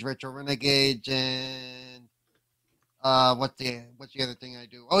Tuesdays, Retro Renegades, and what's the other thing I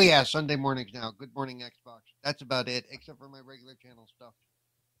do? Oh yeah, Sunday mornings now. Good Morning Xbox. That's about it, except for my regular channel stuff.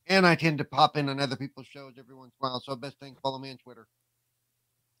 And I tend to pop in on other people's shows every once in a while. So best thing, follow me on Twitter.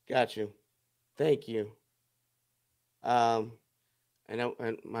 Got you. Thank you. And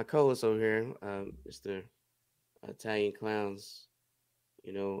my co-host over here, Mr. Italian Clowns.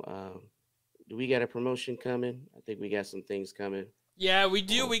 Do we got a promotion coming? I think we got some things coming. Yeah, we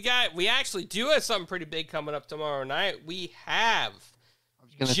do. We actually do have something pretty big coming up tomorrow night. We have. I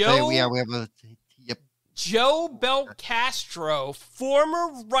was gonna say we have a. Yep. Joe Belcastro,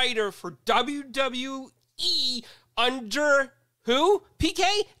 former writer for WWE under who? PK?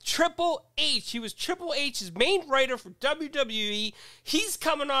 Triple H. He was Triple H's main writer for WWE. He's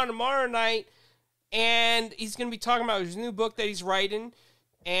coming on tomorrow night, and he's going to be talking about his new book that he's writing,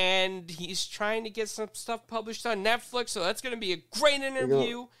 and he's trying to get some stuff published on Netflix, so that's going to be a great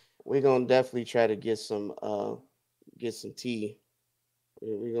interview. We're going to definitely try to get some tea.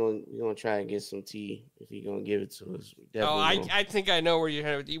 We're gonna try and get some tea if you're gonna give it to us. I think I know where you're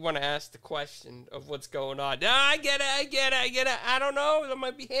headed. You want to ask the question of what's going on. No, I get it. I don't know. There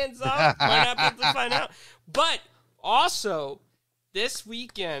might be hands off. Might not be able to find out. But also, this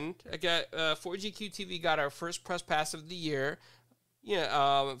weekend, I got 4GQ TV got our first press pass of the year.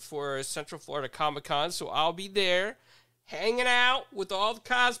 For Central Florida Comic Con. So I'll be there, hanging out with all the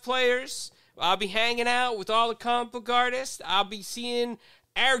cosplayers. I'll be hanging out with all the comic book artists. I'll be seeing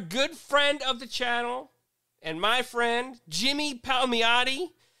our good friend of the channel and my friend, Jimmy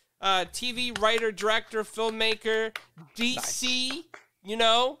Palmiotti, TV writer, director, filmmaker, DC.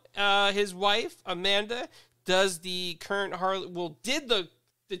 Nice. His wife, Amanda, does the current did the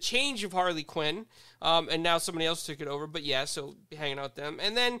change of Harley Quinn, and now somebody else took it over. But yeah, so be hanging out with them.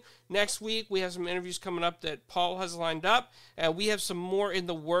 And then next week, we have some interviews coming up that Paul has lined up, and we have some more in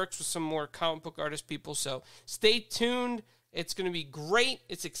the works with some more comic book artist people. So stay tuned. It's going to be great.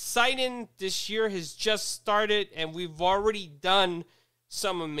 It's exciting. This year has just started, and we've already done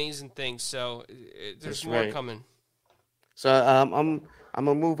some amazing things. So there's more coming. So I'm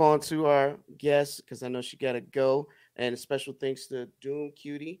gonna move on to our guest because I know she got to go. And special thanks to Doom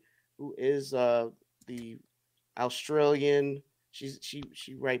Cutie, who is the Australian. She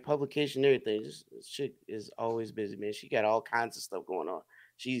write publication and everything. This chick is always busy, man. She got all kinds of stuff going on.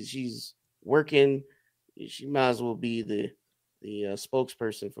 She's working. She might as well be the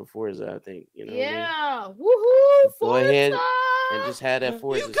spokesperson for Forza, I think. Yeah. What I mean? Woohoo! Go ahead and just have that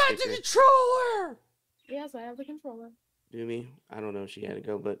Forza. You got the controller. Yes, I have the controller. Do me? I don't know if she had to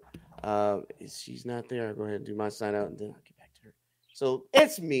go, but if she's not there, I'll go ahead and do my sign out and then I'll get back to her. So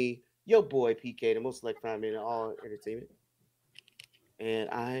it's me, your boy PK, the most select prime man in all entertainment. And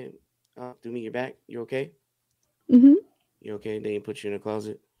I do me, you're back. You okay? Mm-hmm. You okay? They didn't put you in a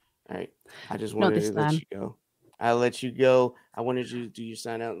closet. All right. I just wanted to let you go. I'll let you go. I wanted you to do your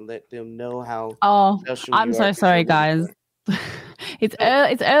sign out and let them know how. Oh, I'm so sorry, guys. It's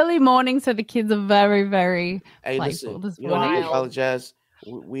early morning, so the kids are very, very playful. Listen, you don't have to apologize.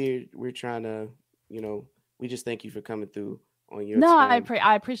 We're trying to, we just thank you for coming through on your. No,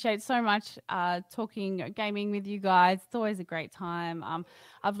 I appreciate so much talking gaming with you guys. It's always a great time.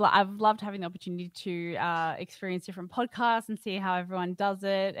 I've loved having the opportunity to experience different podcasts and see how everyone does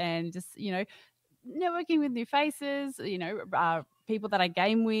it, and just networking with new faces. People that I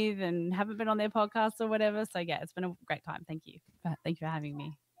game with and haven't been on their podcasts or whatever. So yeah, it's been a great time. Thank you for having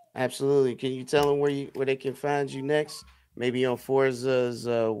me. Absolutely. Can you tell them where they can find you next? Maybe on Forza's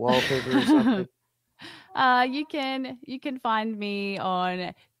wallpaper or something. You can find me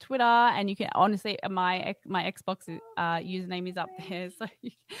on Twitter, and you can honestly my Xbox username is up there, so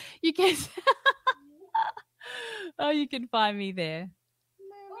you can you can find me there.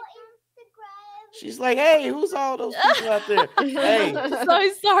 She's like, hey, who's all those people out there? Hey. So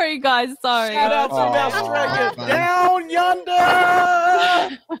sorry, guys. Sorry. Shout out to Australia. Down yonder.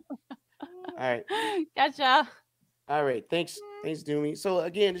 All right. Gotcha. All right. Thanks, Doomy. So,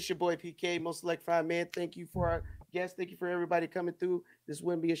 again, it's your boy PK, Most Select Prime Man. Thank you for our guests. Thank you for everybody coming through. This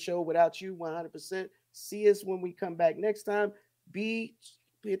wouldn't be a show without you, 100%. See us when we come back next time. Hit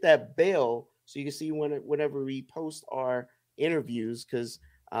that bell so you can see whenever we post our interviews, because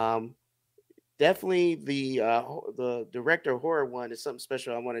definitely the director of horror one is something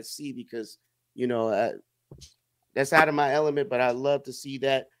special I want to see, because that's out of my element, but I love to see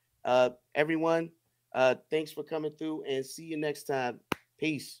that. Everyone, thanks for coming through, and see you next time.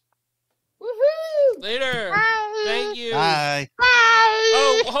 Peace. Woohoo! Later. Bye. Thank you. Bye. Bye.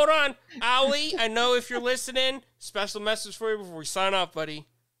 Oh, hold on, Ali. I know if you're listening, special message for you before we sign off, buddy.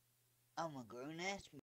 I'm a grown ass.